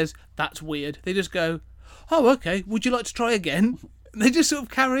nobody says, that's weird. They just go, oh, okay, would you like to try again? And they just sort of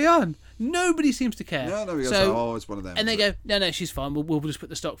carry on. Nobody seems to care. No, he goes, oh, it's one of them. And they go, no, she's fine. We'll just put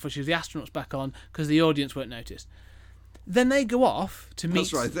the stock footage of the astronauts back on because the audience won't notice. Then they go off to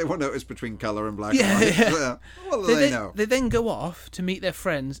meet... That's right. They won't notice between colour and black and white. Yeah. What do they know? They then go off to meet their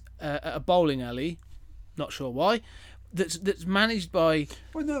friends at a bowling alley not sure why, that's managed by...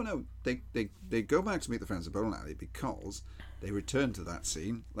 Well, no. They go back to meet the friends of Bowling Alley because they return to that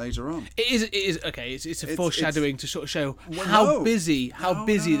scene later on. It is okay. It's a foreshadowing to sort of show Well, how no. busy the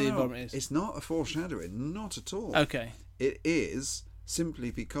No. environment is. It's not a foreshadowing, not at all. Okay. It is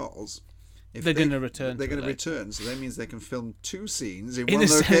simply because if They're gonna return They're to going to it return, so that means they can film 2 scenes in In one the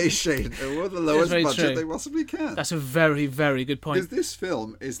same- location with the lowest very budget true. they possibly can. That's a very, very good Because point. this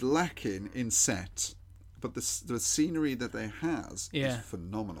film is lacking in set, but the scenery that they has Yeah. is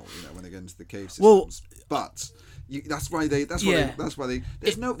phenomenal. When they get into the cave Well- systems, but that's why they. Yeah.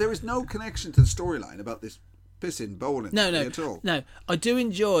 There is no connection to the storyline about this pissing bowling alley at all. No. I do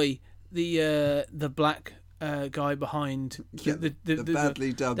enjoy the black guy behind Yeah, the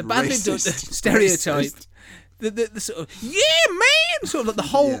badly dubbed racist, stereotype. racist. The sort of man, sort of like the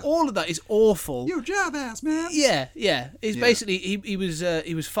whole all of that is awful. You job ass man. Yeah. It's Yeah. basically he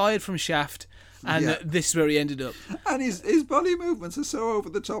was fired from Shaft, and Yeah. this is where he ended up. And his body movements are so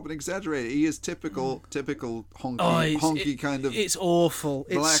over the top and exaggerated. He is typical honky kind of. It's awful.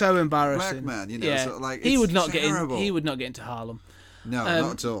 It's black- so embarrassing. black man, Yeah. sort of like, he it's would not terrible. He would not get into Harlem. No,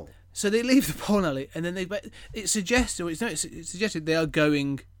 not at all. So they leave the porn alley, and then it's suggested they are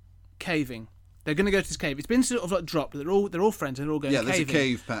going caving. They're going to go to this cave. It's been sort of like dropped. They're all friends, and they're all going Yeah, there's caving. a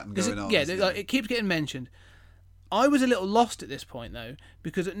cave pattern going on. Yeah, isn't there? it keeps getting mentioned. I was a little lost at this point though,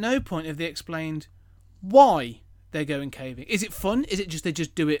 because at no point have they explained why they're going caving. Is it fun? Is it just they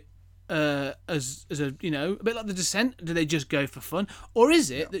just do it as a a bit like The Descent? Do they just go for fun, or is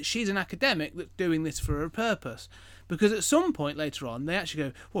it that she's an academic that's doing this for a purpose? Because at some point later on, they actually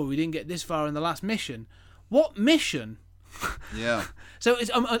go, "Well, we didn't get this far in the last mission. What mission?" Yeah. So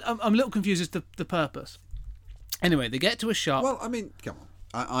I'm a little confused as to the purpose. Anyway, they get to a shop. Well, I mean, come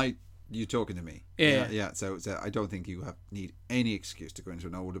on. You're talking to me. Yeah. So I don't think you need any excuse to go into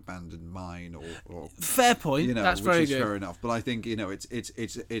an old abandoned mine or Fair point. That's which very is good. fair enough. But I think it's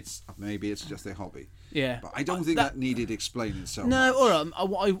maybe it's just a hobby. Yeah. But I don't think that needed explaining so much. No, all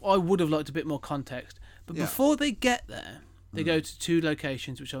right. I would have liked a bit more context. But Yeah. before they get there, they go to 2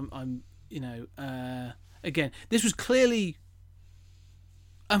 locations, which I'm again, this was clearly.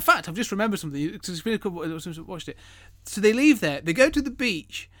 In fact, I've just remembered something because it's been a couple since I watched it. So they leave there, they go to the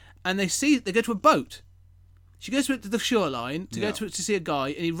beach, and they go to a boat. She goes to the shoreline to see a guy,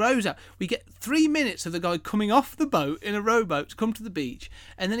 and he rows out. We get 3 minutes of the guy coming off the boat in a rowboat to come to the beach,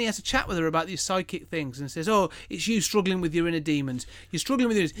 and then he has a chat with her about these psychic things and says, "Oh, it's you struggling with your inner demons. You're struggling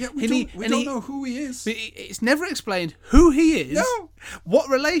with yours." Yeah, we don't know who he is. It's never explained who he is, No. what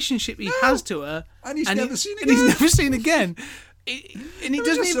relationship he has to her, And he's never seen and he's again. never seen again. And he It was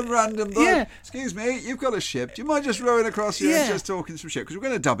doesn't just even. some random bloke. Yeah. Excuse me, you've got a ship. Do you mind just rowing across here and just talking some shit? Because we're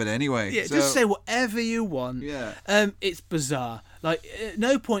going to dub it anyway. Yeah, so. just say whatever you want. Yeah. It's bizarre. Like, at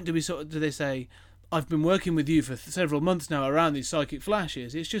no point do they say, "I've been working with you for several months now around these psychic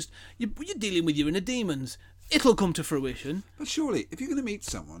flashes." It's just you're dealing with your inner demons. It'll come to fruition. But surely, if you're going to meet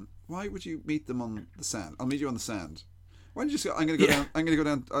someone, why would you meet them on the sand? I'll meet you on the sand. Why don't you just go, I'm going to go down. I'm going to go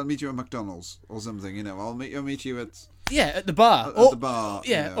down. I'll meet you at McDonald's or something. I'll meet you at. Yeah, at the bar. At the bar.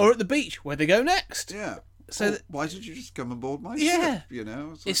 Yeah, or at the beach where they go next. Yeah. So why did you just come aboard my Yeah.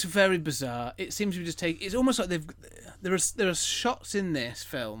 ship? It's very bizarre. It seems to be just it's almost like there are shots in this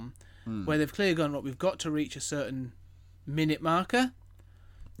film where they've clearly gone, right, we've got to reach a certain minute marker.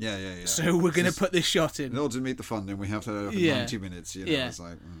 Yeah. So we're going to put this shot in. In order to meet the funding, we have to have Yeah. 90 minutes. Yeah. It's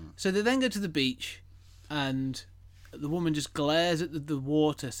like, So they then go to the beach, and the woman just glares at the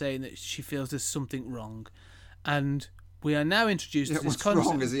water, saying that she feels there's something wrong. And we are now introduced to this what's concept.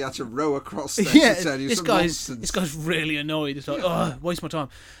 wrong is he had to row across there Yeah, to tell you this some guy's nonsense. really annoyed. It's like, oh, waste my time.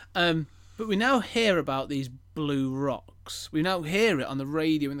 But we now hear about these blue rocks. We now hear it on the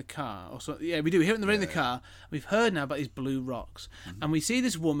radio in the car. Or so, yeah, we do. We hear it on the radio in the car. We've heard now about these blue rocks. And we see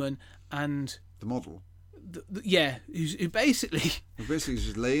this woman and... The model. who basically... Who basically is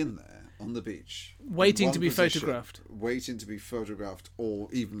just laying there on the beach. Waiting in to one be position, photographed. Waiting to be photographed or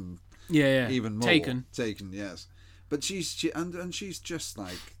even even more. taken. Taken, yes. But she's just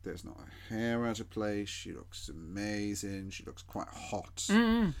like, there's not a hair out of place. She looks amazing. She looks quite hot.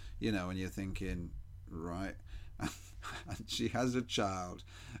 Mm-hmm. And you're thinking, right. And she has a child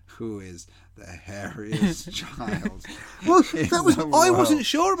who is the hairiest child. Well, in that was the I world. wasn't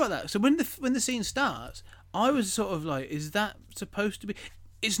sure about that. So when the scene starts, I was sort of like, is that supposed to be?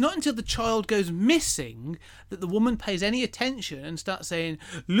 It's not until the child goes missing that the woman pays any attention and starts saying,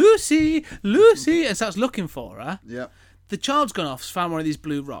 "Lucy, Lucy," and starts looking for her. Yeah. The child's gone off, found one of these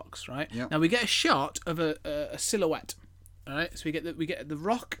blue rocks, right? Yep. Now we get a shot of a silhouette. All right, so we get the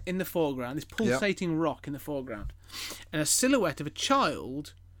rock in the foreground, this pulsating rock in the foreground, and a silhouette of a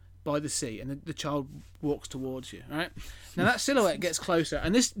child by the sea, and the child walks towards you. All right. Now that silhouette gets closer,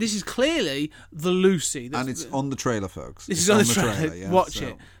 and this is clearly the Lucy. And it's on the trailer, folks. This It's is on the trailer. yeah, Watch so-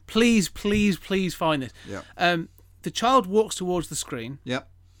 it, please, please, please find this. Yeah. The child walks towards the screen Yep.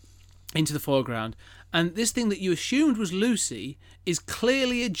 into the foreground, and this thing that you assumed was Lucy is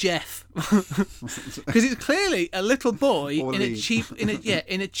clearly a Jeff, because it's clearly a little boy Or in a Lee.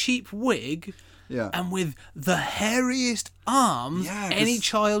 cheap wig. Yeah. And with the hairiest arms Yeah, 'cause- any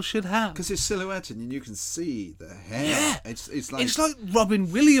child should have. Because it's silhouetted and you can see the hair. Yeah. It's like It's like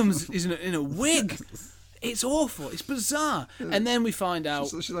Robin Williams is in a wig. It's awful. It's bizarre. And then we find out.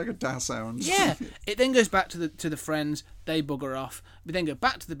 she's like a Dachshund. Yeah. It then goes back to the friends. They bugger off. We then go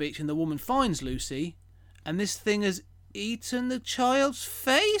back to the beach, and the woman finds Lucy, and this thing has eaten the child's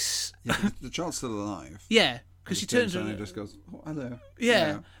face. Yeah, but the child's still alive. Yeah, because she turns around around. and just goes, oh, hello.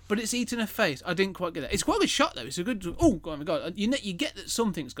 Yeah, but it's eaten her face. I didn't quite get that. It's quite a good shot though. It's a good. Oh my god! You get that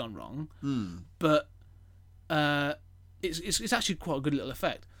something's gone wrong, but it's actually quite a good little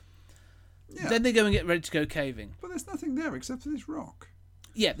effect. Yeah. Then they go and get ready to go caving. But there's nothing there except for this rock.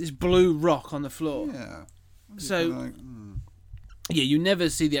 Yeah, this blue rock on the floor. Yeah. So Like, yeah, you never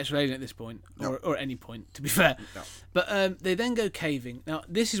see the actual alien at this point, No. or at any point, to be fair. No. But they then go caving. Now,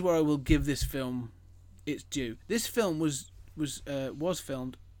 this is where I will give this film its due. This film was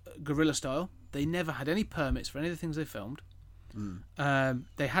filmed guerrilla style. They never had any permits for any of the things they filmed.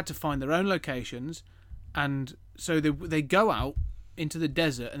 They had to find their own locations, and so they go out into the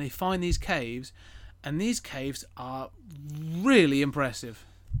desert and they find these caves, and these caves are really impressive.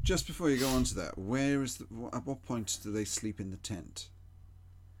 Just before you go on to that, at what point do they sleep in the tent?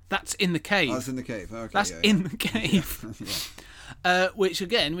 That's in the cave. Oh, it's in the cave. Okay, That's yeah, in the cave. Yeah. Which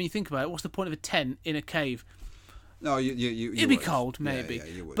again, when you think about it, what's the point of a tent in a cave? No, you It'd be would. cold, Yeah, maybe. yeah,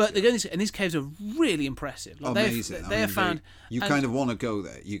 you would, But yeah. they're going to, and these caves are really impressive. Like Amazing. They have found. You and- kind of want to go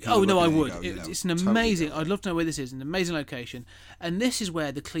there. You kind Oh of no, look I at it and would. go, you know, It's an totally amazing. go. I'd love to know where this is. An amazing location, and this is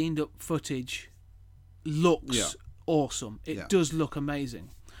where the cleaned up footage looks Yeah. awesome. It Yeah. does look amazing.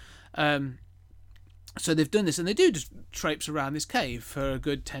 So they've done this, and they do just traipse around this cave for a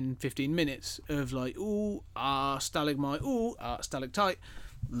good 10-15 minutes of like, ooh, stalagmite, ooh, stalactite,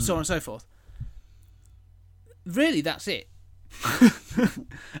 so on and so forth. Really, that's it.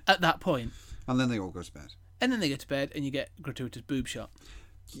 At that point. And then they all go to bed. And then they go to bed, and you get a gratuitous boob shot.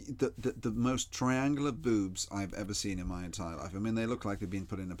 The most triangular boobs I've ever seen in my entire life. I mean, they look like they've been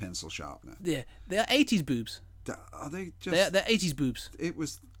put in a pencil sharpener. Yeah, they are 80s boobs. Are they just? They're 80s boobs. It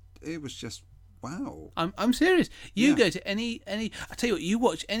was just wow. I'm serious. You Yeah. go to any. I tell you what, you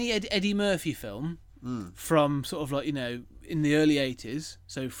watch any Eddie Murphy film from sort of like, you know, in the early 80s.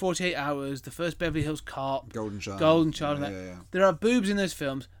 So 48 Hours, the first Beverly Hills Cop, Golden Child. and that. Yeah. There are boobs in those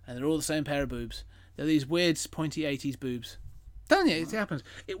films, and they're all the same pair of boobs. They're these weird pointy 80s boobs. Telling you, it happens.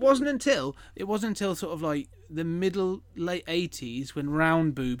 It wasn't until sort of like the late 80s when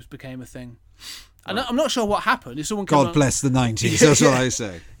round boobs became a thing. I'm not sure what happened. If someone came God along- bless the 90s. That's what I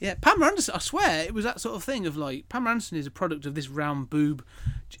say. Yeah, Pamela Anderson, I swear, it was that sort of thing of like, Pamela Anderson is a product of this round boob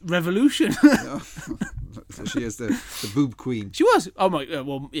revolution. So she is the boob queen. She was. Oh my,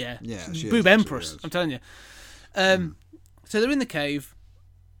 well, yeah. Yeah, she boob is, empress, she is. I'm telling you. So they're in the cave.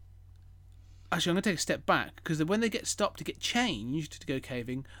 Actually, I'm going to take a step back, because when they get stopped to get changed to go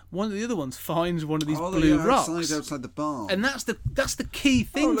caving, one of the other ones finds one of these blue rocks. outside the barn. And that's the key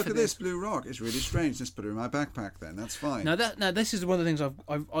thing look for at this blue rock. It's really strange. Let's put it in my backpack then. That's fine. Now this is one of the things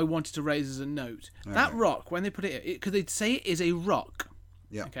I wanted to raise as a note. That Okay. rock, when they put it, because they say it is a rock.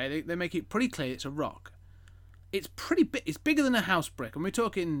 Yeah. Okay, they make it pretty clear it's a rock. It's pretty big. It's bigger than a house brick, and we're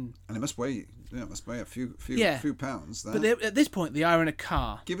talking. And it must weigh a few Yeah. few pounds. That. But at this point, they are in a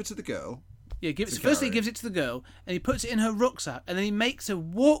car. Give it to the girl. Yeah, to firstly he carry. gives it to the girl, and he puts it in her rucksack, and then he makes her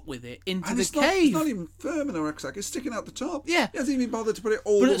walk with it into And the it's cave. not even firm in a rucksack. It's sticking out the top. Yeah. He hasn't even bothered to put it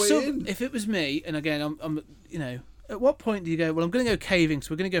all But the at way in. if it was me, and again, I'm you know, at what point do you go? Well, I'm going to go caving, so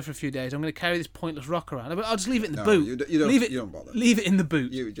we're going to go for a few days. I'm going to carry this pointless rock around. I'll just leave it in the No, boot. you don't- leave it. you don't bother. Leave it in the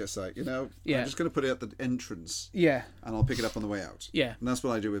boot. You just like, Yeah. I'm just going to put it at the entrance. Yeah. And I'll pick it up on the way out. Yeah. And that's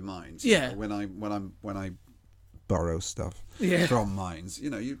what I do with mines. Yeah. When I borrow stuff Yeah. from mines,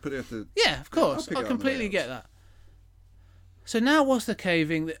 you put it at the. Yeah, of course. I'll pick it I up on the completely way out. get that. So now, whilst they're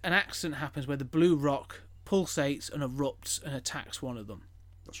caving, an accident happens where the blue rock pulsates and erupts and attacks one of them.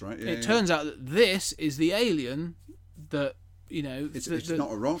 That's right. It turns out that this is the alien that, It's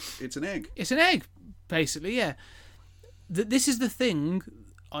not a rock. It's an egg. It's an egg, basically, yeah. This is the thing,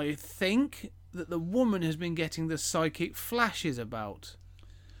 I think, that the woman has been getting the psychic flashes about.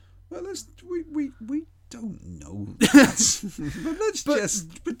 Well, we don't know that. But let's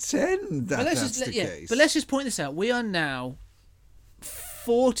just pretend that that's the case. But let's just point this out. We are now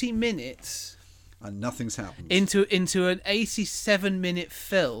 40 minutes And nothing's happened. into an 87-minute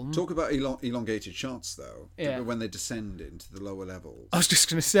film. Talk about elongated shots, though. Yeah. When they descend into the lower levels. I was just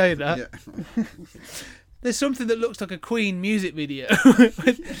going to say that. Yeah. There's something that looks like a Queen music video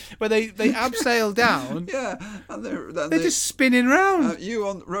where they abseil down. Yeah, and They're just spinning round. you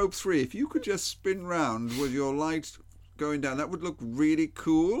on rope 3, if you could just spin round with your light going down, that would look really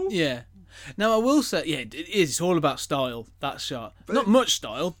cool. Yeah. Now, I will say, yeah, it is. It's all about style, that shot. Not much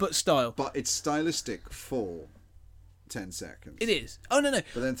style, but style. But it's stylistic for 10 seconds. It is. Oh, no.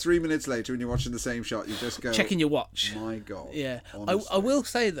 But then 3 minutes later, when you're watching the same shot, you just go... Checking your watch. My God. Yeah. Honestly. I will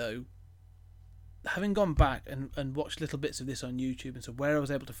say, though, having gone back and watched little bits of this on YouTube and so where I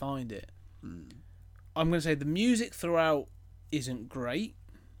was able to find it, I'm going to say the music throughout isn't great,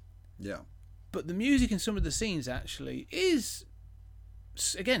 Yeah. but the music in some of the scenes actually is,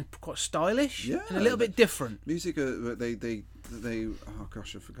 again, quite stylish and a little bit different. Music, they oh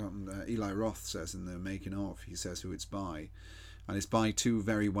gosh, I've forgotten. Eli Roth says in the making of, he says who it's by, and it's by two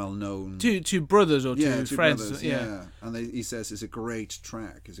very well known Two brothers or two friends. brothers, yeah. And he says it's a great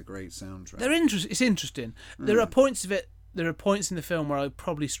track, it's a great soundtrack. It's interesting. There are points of it. There are points in the film where I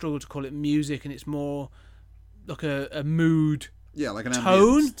probably struggle to call it music, and it's more like a mood, like an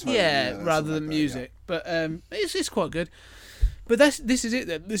tone, ambient tone, rather than like music. But it's quite good. But this is it.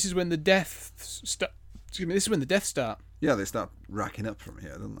 Then this is when the deaths start. Excuse me. This is when the deaths start. Yeah, they start racking up from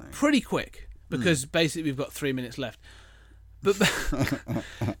here, don't they? Pretty quick, because basically we've got 3 minutes left. But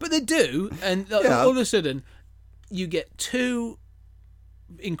they do, and all of a sudden you get two,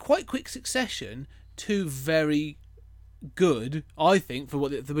 in quite quick succession, two very good, I think, for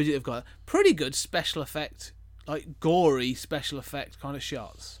what the budget they've got, pretty good special effect, like gory special effect kind of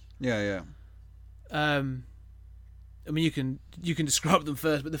shots. Yeah. I mean, you can describe them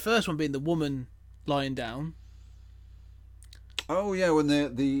first, but the first one being the woman lying down. Oh yeah, when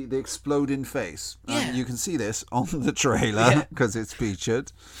the exploding face. Yeah. You can see this on the trailer because it's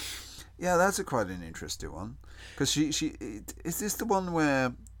featured. Yeah, that's quite an interesting one. Because is this the one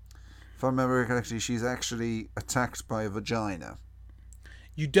where, if I remember correctly, she's actually attacked by a vagina?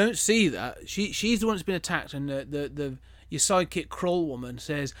 You don't see that. She's the one that's been attacked, and your sidekick Krull woman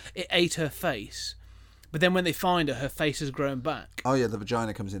says it ate her face. But then when they find her face has grown back. Oh yeah, the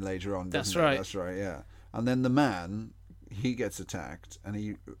vagina comes in later on. That's doesn't it? right. That's right. Yeah, and then the man, he gets attacked and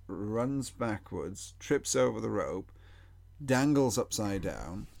he runs backwards, trips over the rope, dangles upside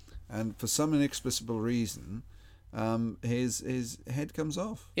down, and for some inexplicable reason, his head comes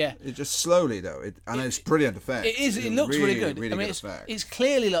off. Yeah. It just slowly though. It's brilliant effect. It is. It's It looks really good. Really I mean, good effect. it's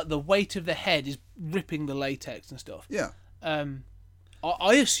clearly like the weight of the head is ripping the latex and stuff. Yeah.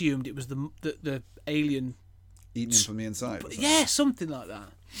 I assumed it was the alien. Eating him from the inside. Yeah, something like that.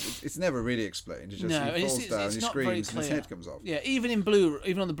 It's never really explained. It's just No, he falls it's down, he not very screams, and his clear. head comes off. Yeah, even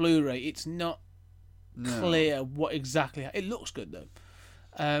on the Blu-ray, it's not clear what exactly. It looks good though,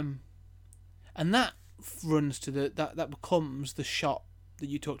 and that runs to that becomes the shot that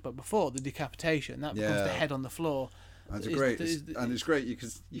you talked about before, the decapitation. That becomes the head on the floor. That's great, and it's great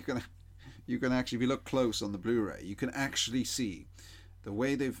because you can actually, if you look close on the Blu-ray, you can actually see the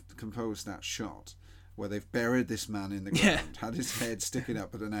way they've composed that shot, where they've buried this man in the ground, had his head sticking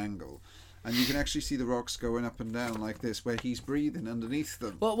up at an angle, and you can actually see the rocks going up and down like this, where he's breathing underneath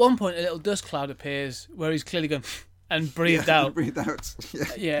them. Well, at one point, a little dust cloud appears where he's clearly going and breathed out. Breathed out.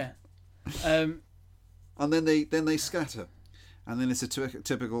 Yeah. And then they scatter, and then it's a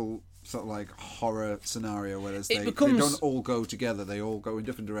typical sort of like horror scenario where they don't all go together; they all go in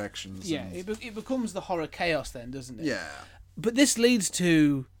different directions. Yeah, it becomes the horror chaos then, doesn't it? Yeah. But this leads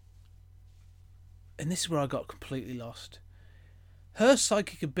to, and this is where I got completely lost. Her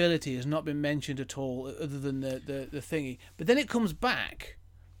psychic ability has not been mentioned at all, other than the thingy. But then it comes back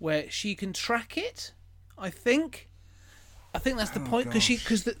where she can track it. I think that's the point,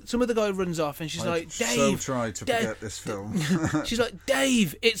 because some of the guy runs off and she's like, Dave. So tried to forget this film. She's like,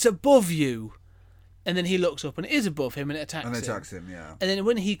 Dave, it's above you, and then he looks up and it is above him and it attacks him. And it attacks him, yeah. And then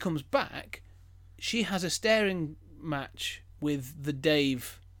when he comes back, she has a staring match with the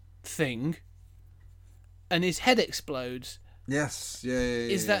Dave thing, and his head explodes. Yes, yeah.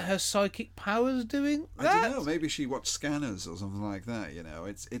 Is that her psychic powers doing that? I don't know. Maybe she watched Scanners or something like that. You know,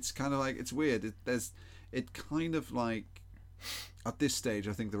 it's kind of like, it's weird. It kind of like, at this stage,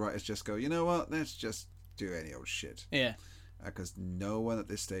 I think the writers just go, you know what? Let's just do any old shit. Yeah. Because no one at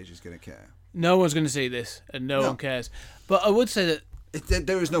this stage is going to care. No one's going to see this, and no one cares. But I would say that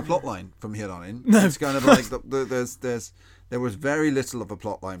there is no plot line from here on in. No. It's kind of like there was very little of a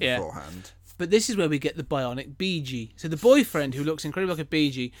plot line beforehand. But this is where we get the bionic BG. So the boyfriend, who looks incredibly like a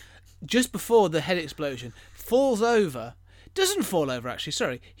BG, just before the head explosion, falls over, doesn't fall over, actually,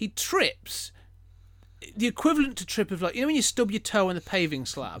 sorry. He trips. The equivalent to trip of, like, you know when you stub your toe on the paving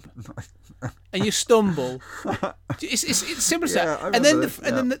slab and you stumble? It's simple as that. And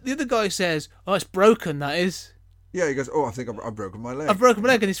then the other guy says, "Oh, it's broken, that is." Yeah, he goes, "Oh, I think I've broken my leg." I've broken my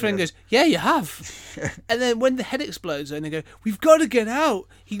leg, and his friend goes, "Yeah, you have." And then when the head explodes, and they go, "We've got to get out,"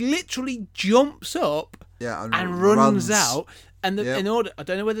 he literally jumps up and runs out. And in order, I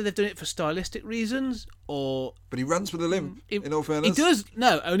don't know whether they've done it for stylistic reasons or. But he runs with a limp. In all fairness, he does.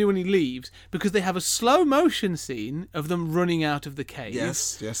 No, only when he leaves, because they have a slow motion scene of them running out of the cave.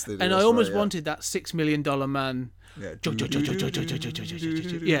 Yes, they do. And I almost wanted that $6 million man. Yeah,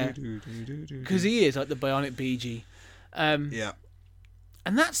 yeah, because he is like the bionic BG. Yeah,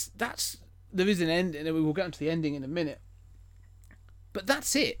 and that's there is an end, and we will get into the ending in a minute. But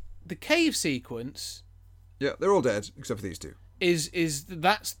that's it. The cave sequence. Yeah, they're all dead except for these two. That's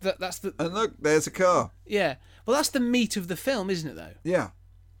the. And look, there's a car. Yeah, well, that's the meat of the film, isn't it? Though.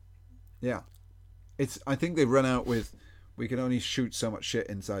 Yeah. I think they've run out with. We can only shoot so much shit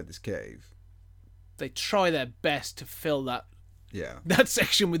inside this cave. They try their best to fill that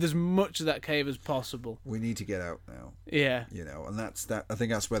section with as much of that cave as possible. We need to get out now. Yeah. And that's that. I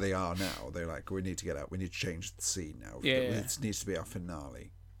think that's where they are now. They're like, we need to get out. We need to change the scene now. Yeah. It needs to be our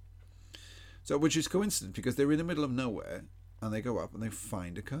finale. So, which is coincident because they're in the middle of nowhere and they go up and they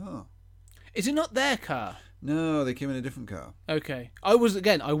find a car. Is it not their car? No, they came in a different car. Okay. I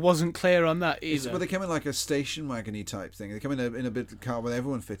wasn't clear on that either. Well, they came in like a station wagon-y type thing. They come in a bit of car where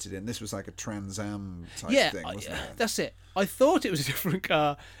everyone fitted in. This was like a Trans Am type thing, wasn't it? That's it. I thought it was a different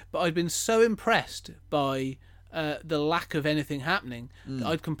car, but I'd been so impressed by the lack of anything happening that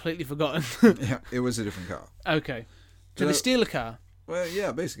I'd completely forgotten. Yeah, it was a different car. Okay. So they steal a car? Well,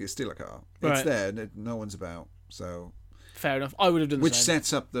 yeah, basically steal a car. Right. It's there. No one's about, so... Fair enough. I would have done the Which same.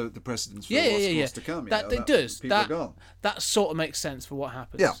 sets up the precedence for what's to come. It does. People are gone. That sort of makes sense for what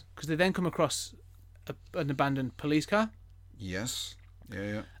happens. Yeah. Because they then come across an abandoned police car. Yes.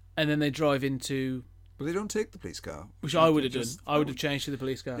 Yeah. And then they drive into... But they don't take the police car. Which I would have done. I would have changed to the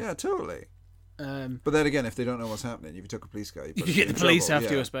police car. Yeah, totally. But then again, if they don't know what's happening, if you took a police car... You could get the police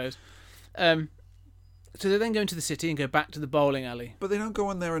after you, I suppose. So they then go into the city and go back to the bowling alley. But they don't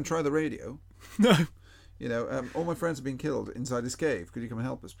go in there and try the radio. No. All my friends have been killed inside this cave. Could you come and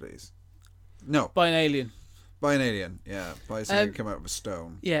help us, please? No. By an alien. By an alien, yeah. By something that come out of a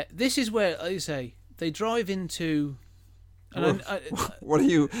stone. Yeah, this is where, like you say, they drive into... And what are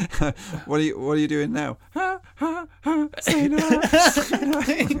you doing now? Say no.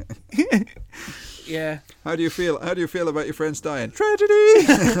 Yeah. How do you feel about your friends dying?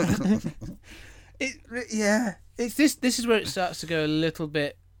 Tragedy. It's this is where it starts to go a little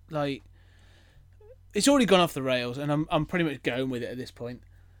bit like it's already gone off the rails, and I'm pretty much going with it at this point.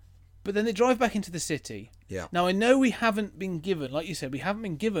 But then they drive back into the city. Yeah. Now, I know we haven't been given, like you said,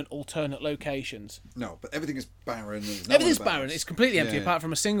 alternate locations. No, but everything is barren. Everything's barren. It's completely empty, apart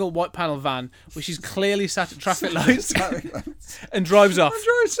from a single white panel van, which is clearly sat at traffic lights and drives off. And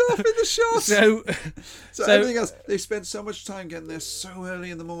drives off in the shot. So everything else, they've spent so much time getting there so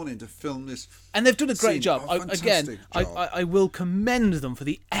early in the morning to film this. And they've done a great job. Fantastic job. I will commend them for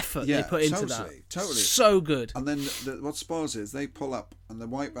the effort they put into that. Totally. So good. And then what spoils is they pull up, and the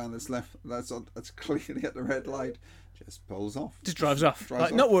white van that's left, that's clearly at the red light, just pulls off. Just drives off.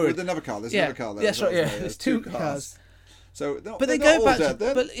 Not worried. With another car. There's another car there. Yes, right. Yeah, there's two cars. So, but they go back.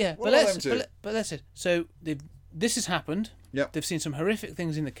 But that's it. So this has happened. Yep. They've seen some horrific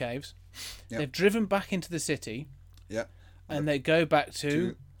things in the caves. Yep. They've driven back into the city. Yeah. And they go back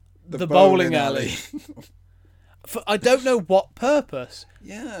to the bowling alley. For I don't know what purpose.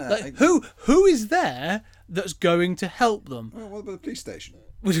 Yeah. Like, who is there that's going to help them? Well, what about the police station?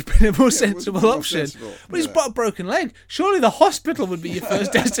 Would have been a more sensible option. But he's got a broken leg. Surely the hospital would be your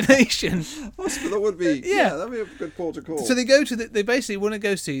first destination. Hospital would be. Yeah, that'd be a good port to call. So they go to they basically want to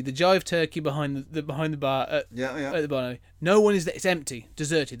go see the Jive Turkey behind the bar at the bar. No one is there. It's empty,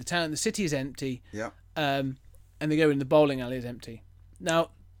 deserted. The city is empty. Yeah. And they go in the bowling alley is empty.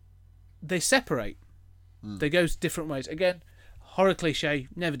 Now they separate. They go different ways. Again, horror cliche.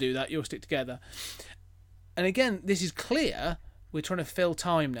 Never do that. You'll stick together. And again, this is clear. We're trying to fill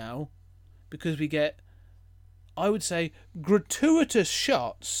time now because we get, I would say, gratuitous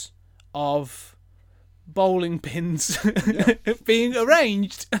shots of bowling pins being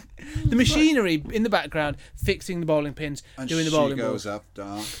arranged. The machinery in the background fixing the bowling pins, and doing the bowling balls. And she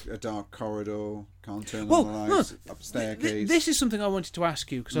goes up a dark corridor, can't turn on the lights, up a staircase. This is something I wanted to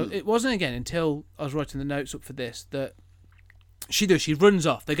ask you because it wasn't again until I was writing the notes up for this that she runs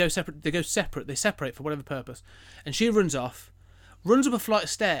off. They separate for whatever purpose, and she runs off. Runs up a flight of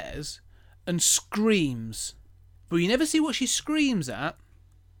stairs and screams but you never see what she screams at.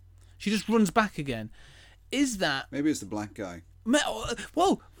 She just runs back again. Is that... Maybe it's the black guy.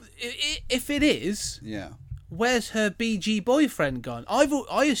 Well, if it is, Yeah. where's her BG boyfriend gone?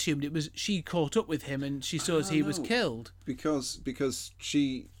 I assumed it was she caught up with him and she saw as he was know. killed. Because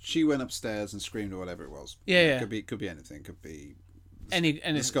she went upstairs and screamed or whatever it was. Yeah. Could be anything. Could be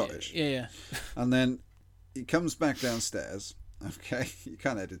The Scottish. Yeah. And then he comes back downstairs. Okay, you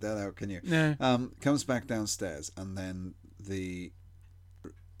can't edit that out, can you? No. Comes back downstairs, and then the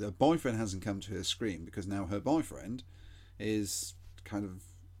boyfriend hasn't come to her scream because now her boyfriend is kind of,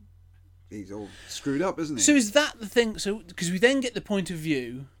 he's all screwed up, isn't he? So is that the thing? So because we then get the point of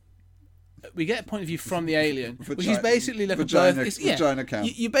view. We get a point of view from the alien, which is basically like vagina, a birth. vagina cam.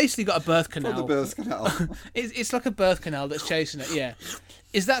 You basically got a birth canal. From the birth canal. It's like a birth canal that's chasing it. Yeah,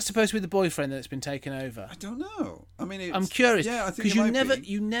 is that supposed to be the boyfriend that's been taken over? I don't know. I mean, I'm curious. Yeah, I think because it might be.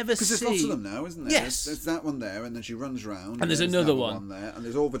 you never see. Because there's lots of them now, isn't there? Yes. There's that one there, and then she runs round. And there's another that one there, and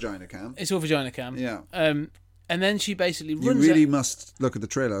there's all vagina cam. It's all vagina cam. Yeah. And then she basically You runs. really must look at the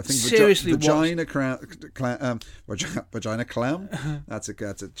trailer. I think Seriously, vagina clam. That's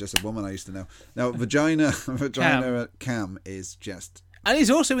just a woman I used to know. Now vagina cam is just And he's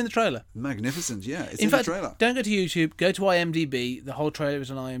also in the trailer. magnificent. Yeah, it's In fact, the trailer. don't go to YouTube. Go to IMDb. The whole trailer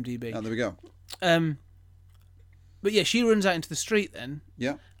is on IMDb. Oh, there we go. But yeah, she runs out into the street then.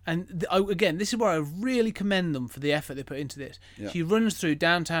 Yeah. And again, this is where I really commend them for the effort they put into this. Yeah. She runs through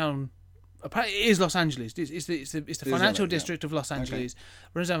downtown. Apparently, it is Los Angeles. It's the financial LA, district of Los Angeles.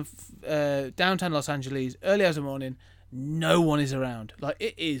 Runs down downtown Los Angeles early hours of the morning. No one is around. Like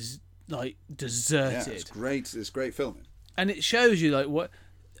it is like deserted. Yeah, it's great. It's great filming. And it shows you like what.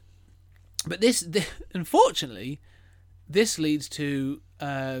 But this unfortunately, this leads to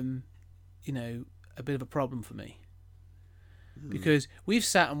a bit of a problem for me. Because we've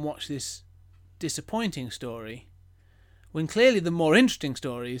sat and watched this disappointing story when clearly the more interesting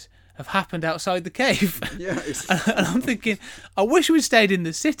stories have happened outside the cave. Yeah, and I'm thinking, I wish we'd stayed in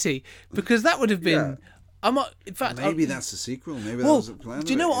the city because that would have been... In fact, maybe that's a sequel. Maybe that was a plan.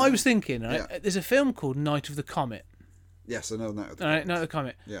 Do you know what I was thinking? Right? Yeah. There's a film called Night of the Comet. Yes, I know that. Right, Night of the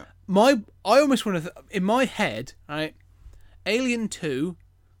Comet. Yeah. I almost want to... in my head, right, Alien 2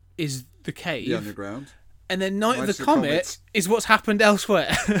 is the cave. The underground. And then Night of Night the Comet is what's happened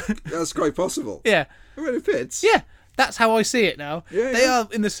elsewhere. That's quite possible. Yeah. It really fits. Yeah. That's how I see it now. Yeah, they are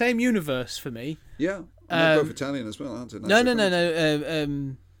in the same universe for me. Yeah. And they're both Italian as well, aren't they? No.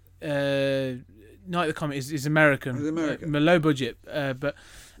 Night of the Comet is American. It's American. Low budget. But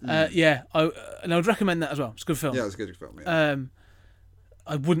yeah, and I would recommend that as well. It's a good film. Yeah, it's a good film. Yeah.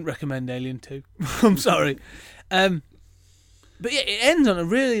 I wouldn't recommend Alien 2. I'm sorry. But yeah, it ends on a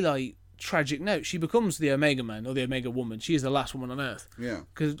really like tragic note. She becomes the Omega Man or the Omega Woman. She is the last woman on Earth. Yeah.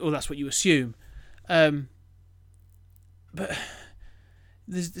 Or that's what you assume. But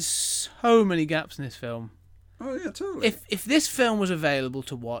there's so many gaps in this film. Oh yeah, totally. If this film was available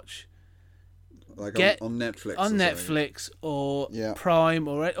to watch, like get on Netflix, on or Netflix or Yeah. Prime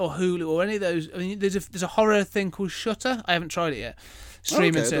or Hulu or any of those. I mean, there's a horror thing called Shudder. I haven't tried it yet.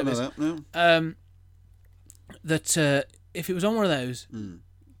 Streaming service. I don't know that. No. That if it was on one of those,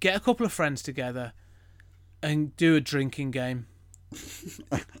 get a couple of friends together and do a drinking game.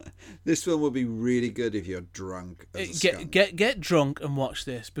 This film would be really good if you're drunk. As a skunk. Get drunk and watch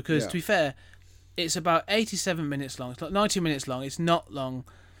this because Yeah. to be fair, it's about 87 minutes long. It's like 90 minutes long. It's not long,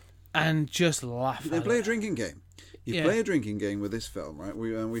 and just laugh. They at play it. a drinking game. You play a drinking game with this film, right?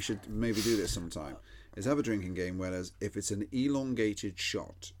 We should maybe do this sometime. Is have a drinking game. Whereas if it's an elongated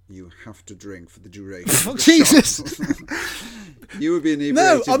shot, you have to drink for the duration. of the Jesus. shot. You would be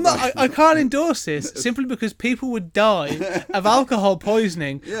inebriated. No, I'm not. by- I can't endorse this simply because people would die of alcohol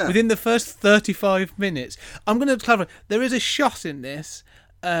poisoning Yeah. within the first 35 minutes. I'm going to clarify. There is a shot in this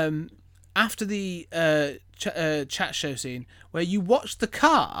after the chat show scene where you watch the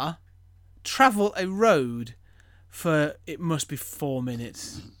car travel a road for it must be 4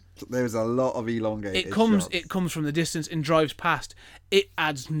 minutes. There's a lot of elongated. It comes from the distance and drives past. It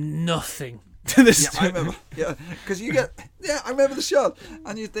adds nothing to the story. I remember. Yeah, because you get. Yeah, I remember the shot,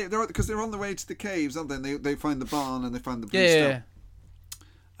 and they're on the way to the caves, aren't they? And they find the barn and they find the blue Yeah.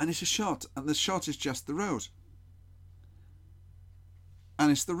 and it's a shot, and the shot is just the road,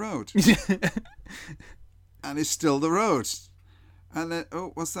 and it's the road, and it's still the road, and then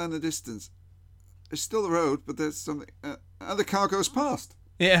what's that in the distance? It's still the road, but there's something, and the car goes past.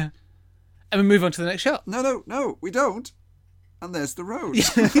 Yeah. And we move on to the next shot. No, we don't. And there's the road.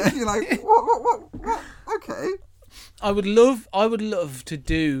 And you're like, what? Okay. I would love to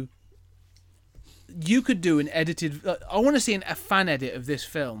do. You could do an edited. I want to see a fan edit of this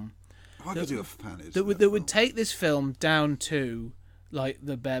film, I could do a fan is that would take this film down to like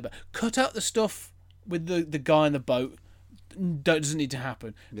the bare. Cut out the stuff with the guy in the boat. Doesn't need to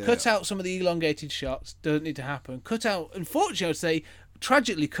happen. Yeah. Cut out some of the elongated shots. Doesn't need to happen. Cut out. Unfortunately, I would say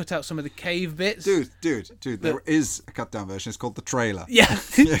tragically cut out some of the cave bits. Dude, there is a cut down version. It's called the trailer. Yeah,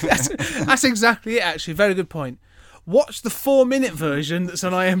 that's exactly it. Actually, very good point. Watch the 4-minute version that's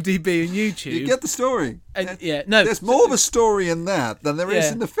on IMDb and YouTube. You get the story. And, yeah, no, There's more of a story in that than there is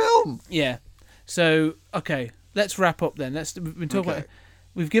Yeah. in the film. Yeah. So okay, let's wrap up then. We've been talking Okay. about.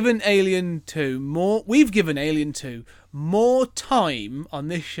 We've given Alien 2 more. We've given Alien 2 more time on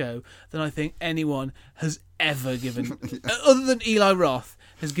this show than I think anyone has ever given, other than Eli Roth,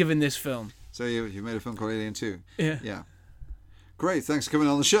 has given this film. So you made a film called Alien 2. Yeah. Yeah. Great, thanks for coming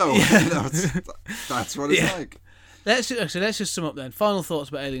on the show. You know, that's what it's Yeah. like. Let's just sum up then. Final thoughts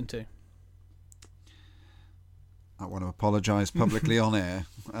about Alien 2. I want to apologise publicly on air.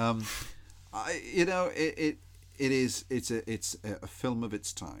 It's a film of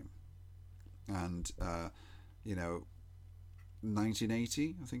its time, and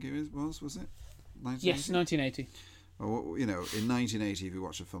 1980, I think it was it? 1980? Yes, 1980. Well, in 1980, if you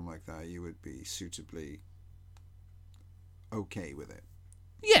watch a film like that, you would be suitably okay with it.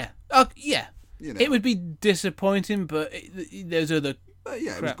 Yeah. Yeah. It would be disappointing, but there's other. But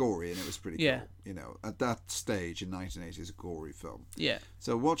yeah, it was gory and it was pretty Yeah. cool. At that stage in 1980, it's a gory film. Yeah.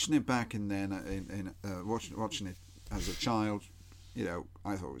 So watching it back in then, watching it as a child,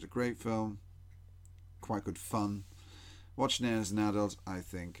 I thought it was a great film, quite good fun. Watching it as an adult, I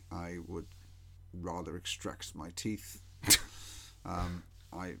think I would rather extract my teeth.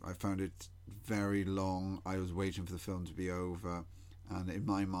 I found it very long. I was waiting for the film to be over, and in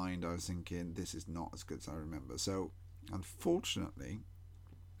my mind, I was thinking this is not as good as I remember. So, unfortunately,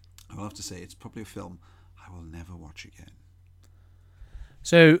 I'll have to say it's probably a film I will never watch again.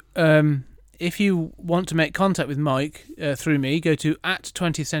 So, if you want to make contact with Mike through me, go to at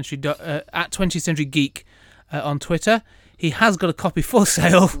 20th Century Geek on Twitter. He has got a copy for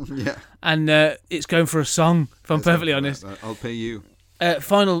sale, Yeah, and it's going for a song. If I'm perfectly honest. I'll pay you. My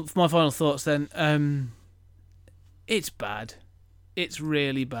final thoughts then. It's bad. It's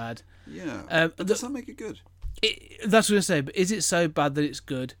really bad. Yeah, but does that make it good? That's what I was going to say. But is it so bad that it's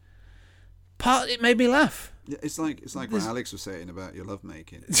good? It made me laugh. Yeah, it's like what Alex was saying about your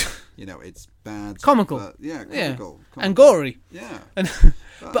lovemaking. It's bad, Comical. but, comical, And gory. Yeah,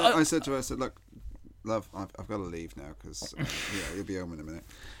 But I said to her, look, love, I've got to leave now because you'll be home in a minute.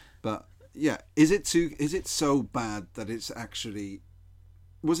 But yeah, is it so bad that it's actually?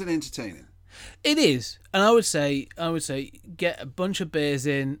 Was it entertaining? It is, and I would say, get a bunch of beers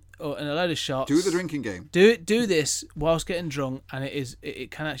in and a load of shots. Do the drinking game. Do this whilst getting drunk, and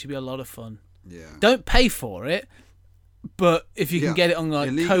it can actually be a lot of fun. Yeah. Don't pay for it, but if you can get it on like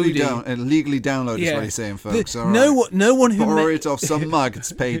illegally Kodi, illegally download is what he's saying, folks. No one who borrow it off some mug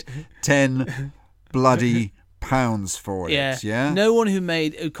that's paid £10 bloody pounds for it. Yeah. No one who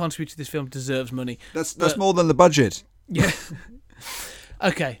contributed to this film deserves money. That's more than the budget. Yeah.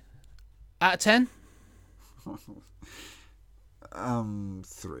 Okay. Out of 10?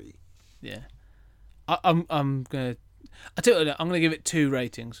 3. Yeah. I'm gonna. I tell you what, I'm gonna give it 2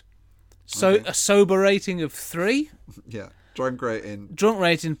 ratings. So Okay. a sober rating of 3. Yeah. Drunk rating. Drunk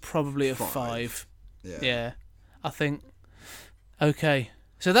rating probably a 5. 5. Yeah. I think. Okay.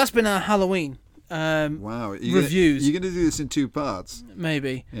 So that's been our Halloween. Wow. Reviews. You're gonna do this in 2 parts.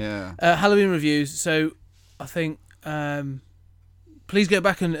 Maybe. Yeah. Halloween reviews. So I think. Please go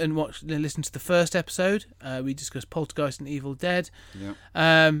back and listen to the first episode. We discussed Poltergeist and Evil Dead. Yeah.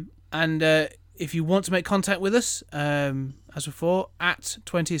 And if you want to make contact with us, as before, at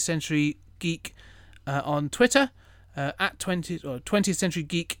 20th Century Geek on Twitter, at 20th Century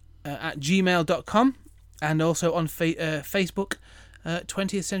Geek at gmail.com, and also on Facebook,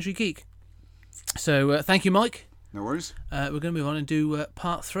 20th Century Geek. So thank you, Mike. No worries. We're going to move on and do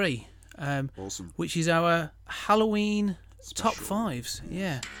part 3, Awesome. which is our Halloween top 5s.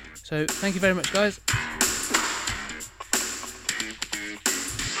 Yeah. So thank you very much, guys.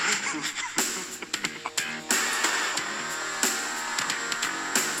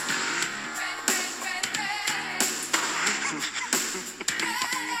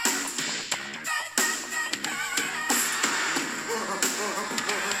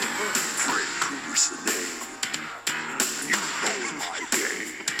 Fred Krueger's the name. You know my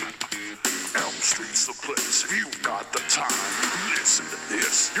game. Elm Street's the place. If you've got the time, listen to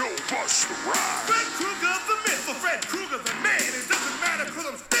this. Yo, bust the rhyme. Fred Krueger the myth, or Fred Krueger the man. It doesn't matter 'cause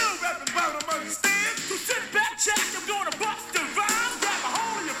I'm